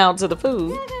felt down to the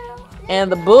food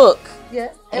and the book,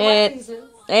 yes,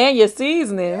 and your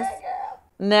seasonings.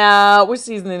 Now, which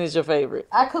seasoning is your favorite?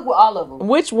 I cook with all of them.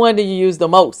 Which one do you use the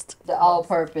most? The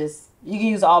all-purpose. You can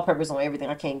use all-purpose on everything.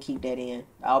 I can't keep that in.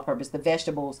 All-purpose. The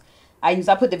vegetables. I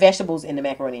put the vegetables in the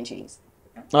macaroni and cheese.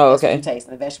 Oh, okay. That's what you taste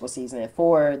in the vegetable seasoning.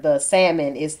 For the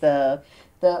salmon, it's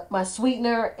my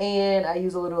sweetener, and I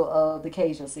use a little of the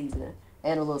Cajun seasoning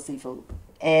and a little seafood.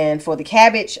 And for the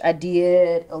cabbage, I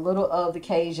did a little of the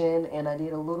Cajun and I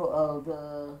did a little of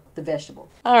the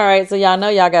vegetable. All right, so y'all know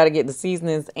y'all got to get the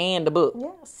seasonings and the book. Yeah,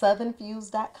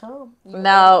 southernfuse.com.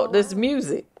 Now, this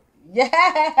music.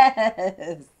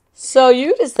 Yes. So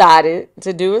you decided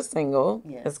to do a single.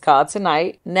 Yes. It's called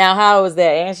Tonight. Now, how was that?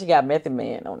 And she got Method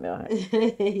Man on there.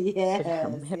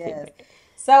 Yes.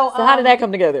 So how did that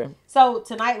come together? So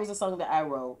Tonight was a song that I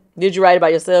wrote. Did you write it by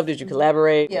yourself? Did you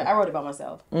collaborate? Yeah, I wrote it by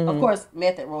myself. Of course,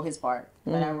 Method wrote his part,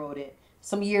 but I wrote it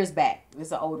some years back.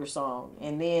 It's an older song.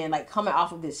 And then, like, coming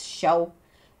off of this show,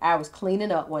 I was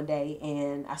cleaning up one day,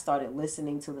 and I started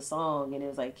listening to the song, and it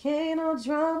was like, can't no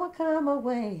drama come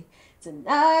away.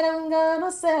 Tonight I'm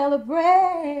gonna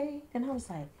celebrate. And I was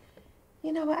like,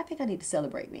 you know what? I think I need to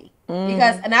celebrate me.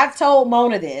 And I've told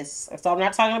Mona this, so I'm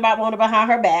not talking about Mona behind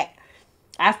her back.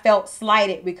 I felt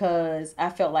slighted because I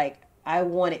felt like I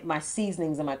wanted my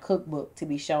seasonings in my cookbook to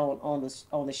be shown on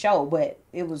the show, but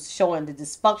it was showing the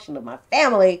dysfunction of my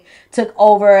family took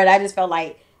over, and I just felt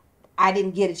like I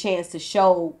didn't get a chance to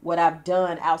show what I've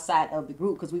done outside of the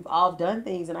group because we've all done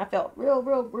things, and I felt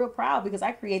real proud because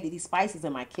I created these spices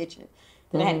in my kitchen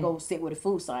that I had to go sit with a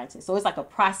food scientist. So it's like a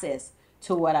process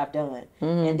to what I've done,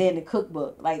 and then the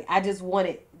cookbook. Like I just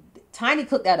wanted Tiny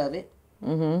cooked out of it.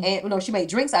 And she made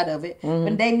drinks out of it,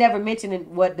 but they never mentioned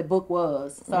what the book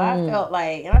was. So I felt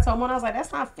like, and I told Mona, I was like,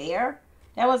 that's not fair.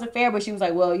 That wasn't fair. But she was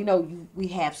like, well, we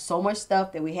have so much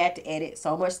stuff that we had to edit,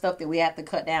 so much stuff that we have to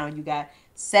cut down. You got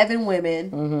 7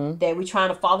 women that we trying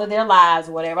to follow their lives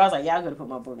or whatever. I was like, y'all gonna put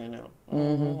my book in now. I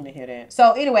want to hear that.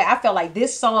 So anyway, I felt like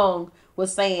this song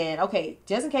was saying, okay,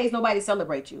 just in case nobody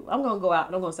celebrates you, I'm gonna go out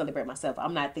and I'm gonna celebrate myself.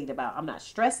 I'm not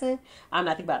stressing. I'm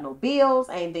not thinking about no bills.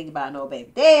 I ain't thinking about no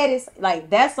baby daddies. Like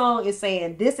that song is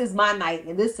saying, this is my night,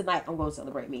 and this tonight I'm gonna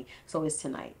celebrate me. So it's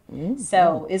tonight.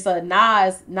 So it's a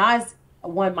Nas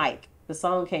one mic. The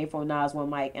song came from Nas one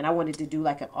mic, and I wanted to do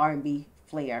like an R&B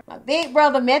flair. My big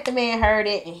brother Method Man heard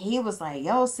it, and he was like,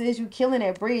 yo sis, you killing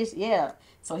that bridge. Yeah.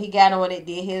 So he got on it,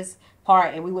 did his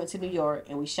part, and we went to New York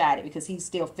and we shot it because he's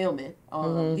still filming.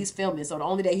 He's filming, so the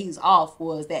only day he was off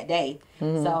was that day.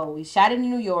 So we shot it in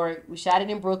New York, we shot it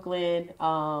in Brooklyn,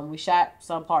 we shot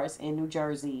some parts in New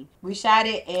Jersey. We shot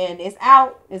it and it's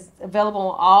out. It's available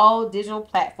on all digital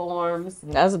platforms.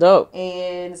 That's dope.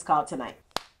 And it's called Tonight.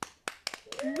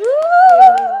 Woo!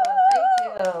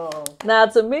 Thank you. Now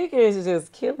Tamika is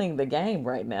just killing the game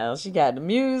right now. She got the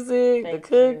music, the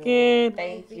cooking.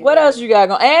 Thank you. What else you got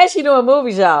going? And she doing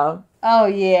movies, y'all. Oh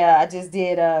yeah, I just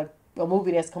did a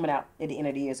movie that's coming out at the end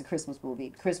of the year. It's a Christmas movie,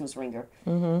 Christmas Ringer.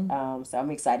 So I'm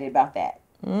excited about that.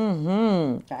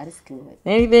 God is good.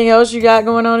 Anything else you got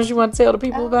going on that you want to tell the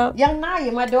people about? Young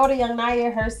Naya, my daughter Young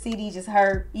Naya, her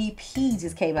EP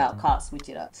just came out called Switch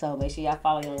It Up. So make sure y'all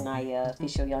follow Young Naya,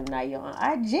 official Young Naya on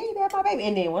IG. That's my baby.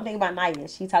 And then one thing about Naya,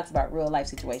 she talks about real life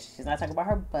situations. She's not talking about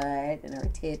her butt and her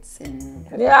tits and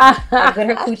how good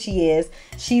her coochie is.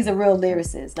 She's a real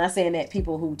lyricist. Not saying that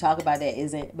people who talk about that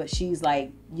isn't, but she's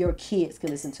like, your kids can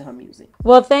listen to her music.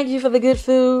 Well, thank you for the good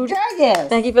food. Yes.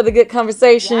 Thank you for the good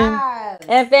conversation. Yes.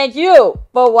 And thank you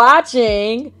for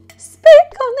watching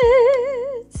Speak on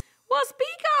It. Well, speak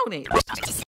on it.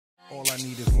 All I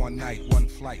need is one night, one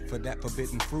flight. For that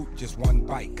forbidden fruit, just one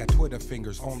bite. Got Twitter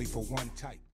fingers only for one type.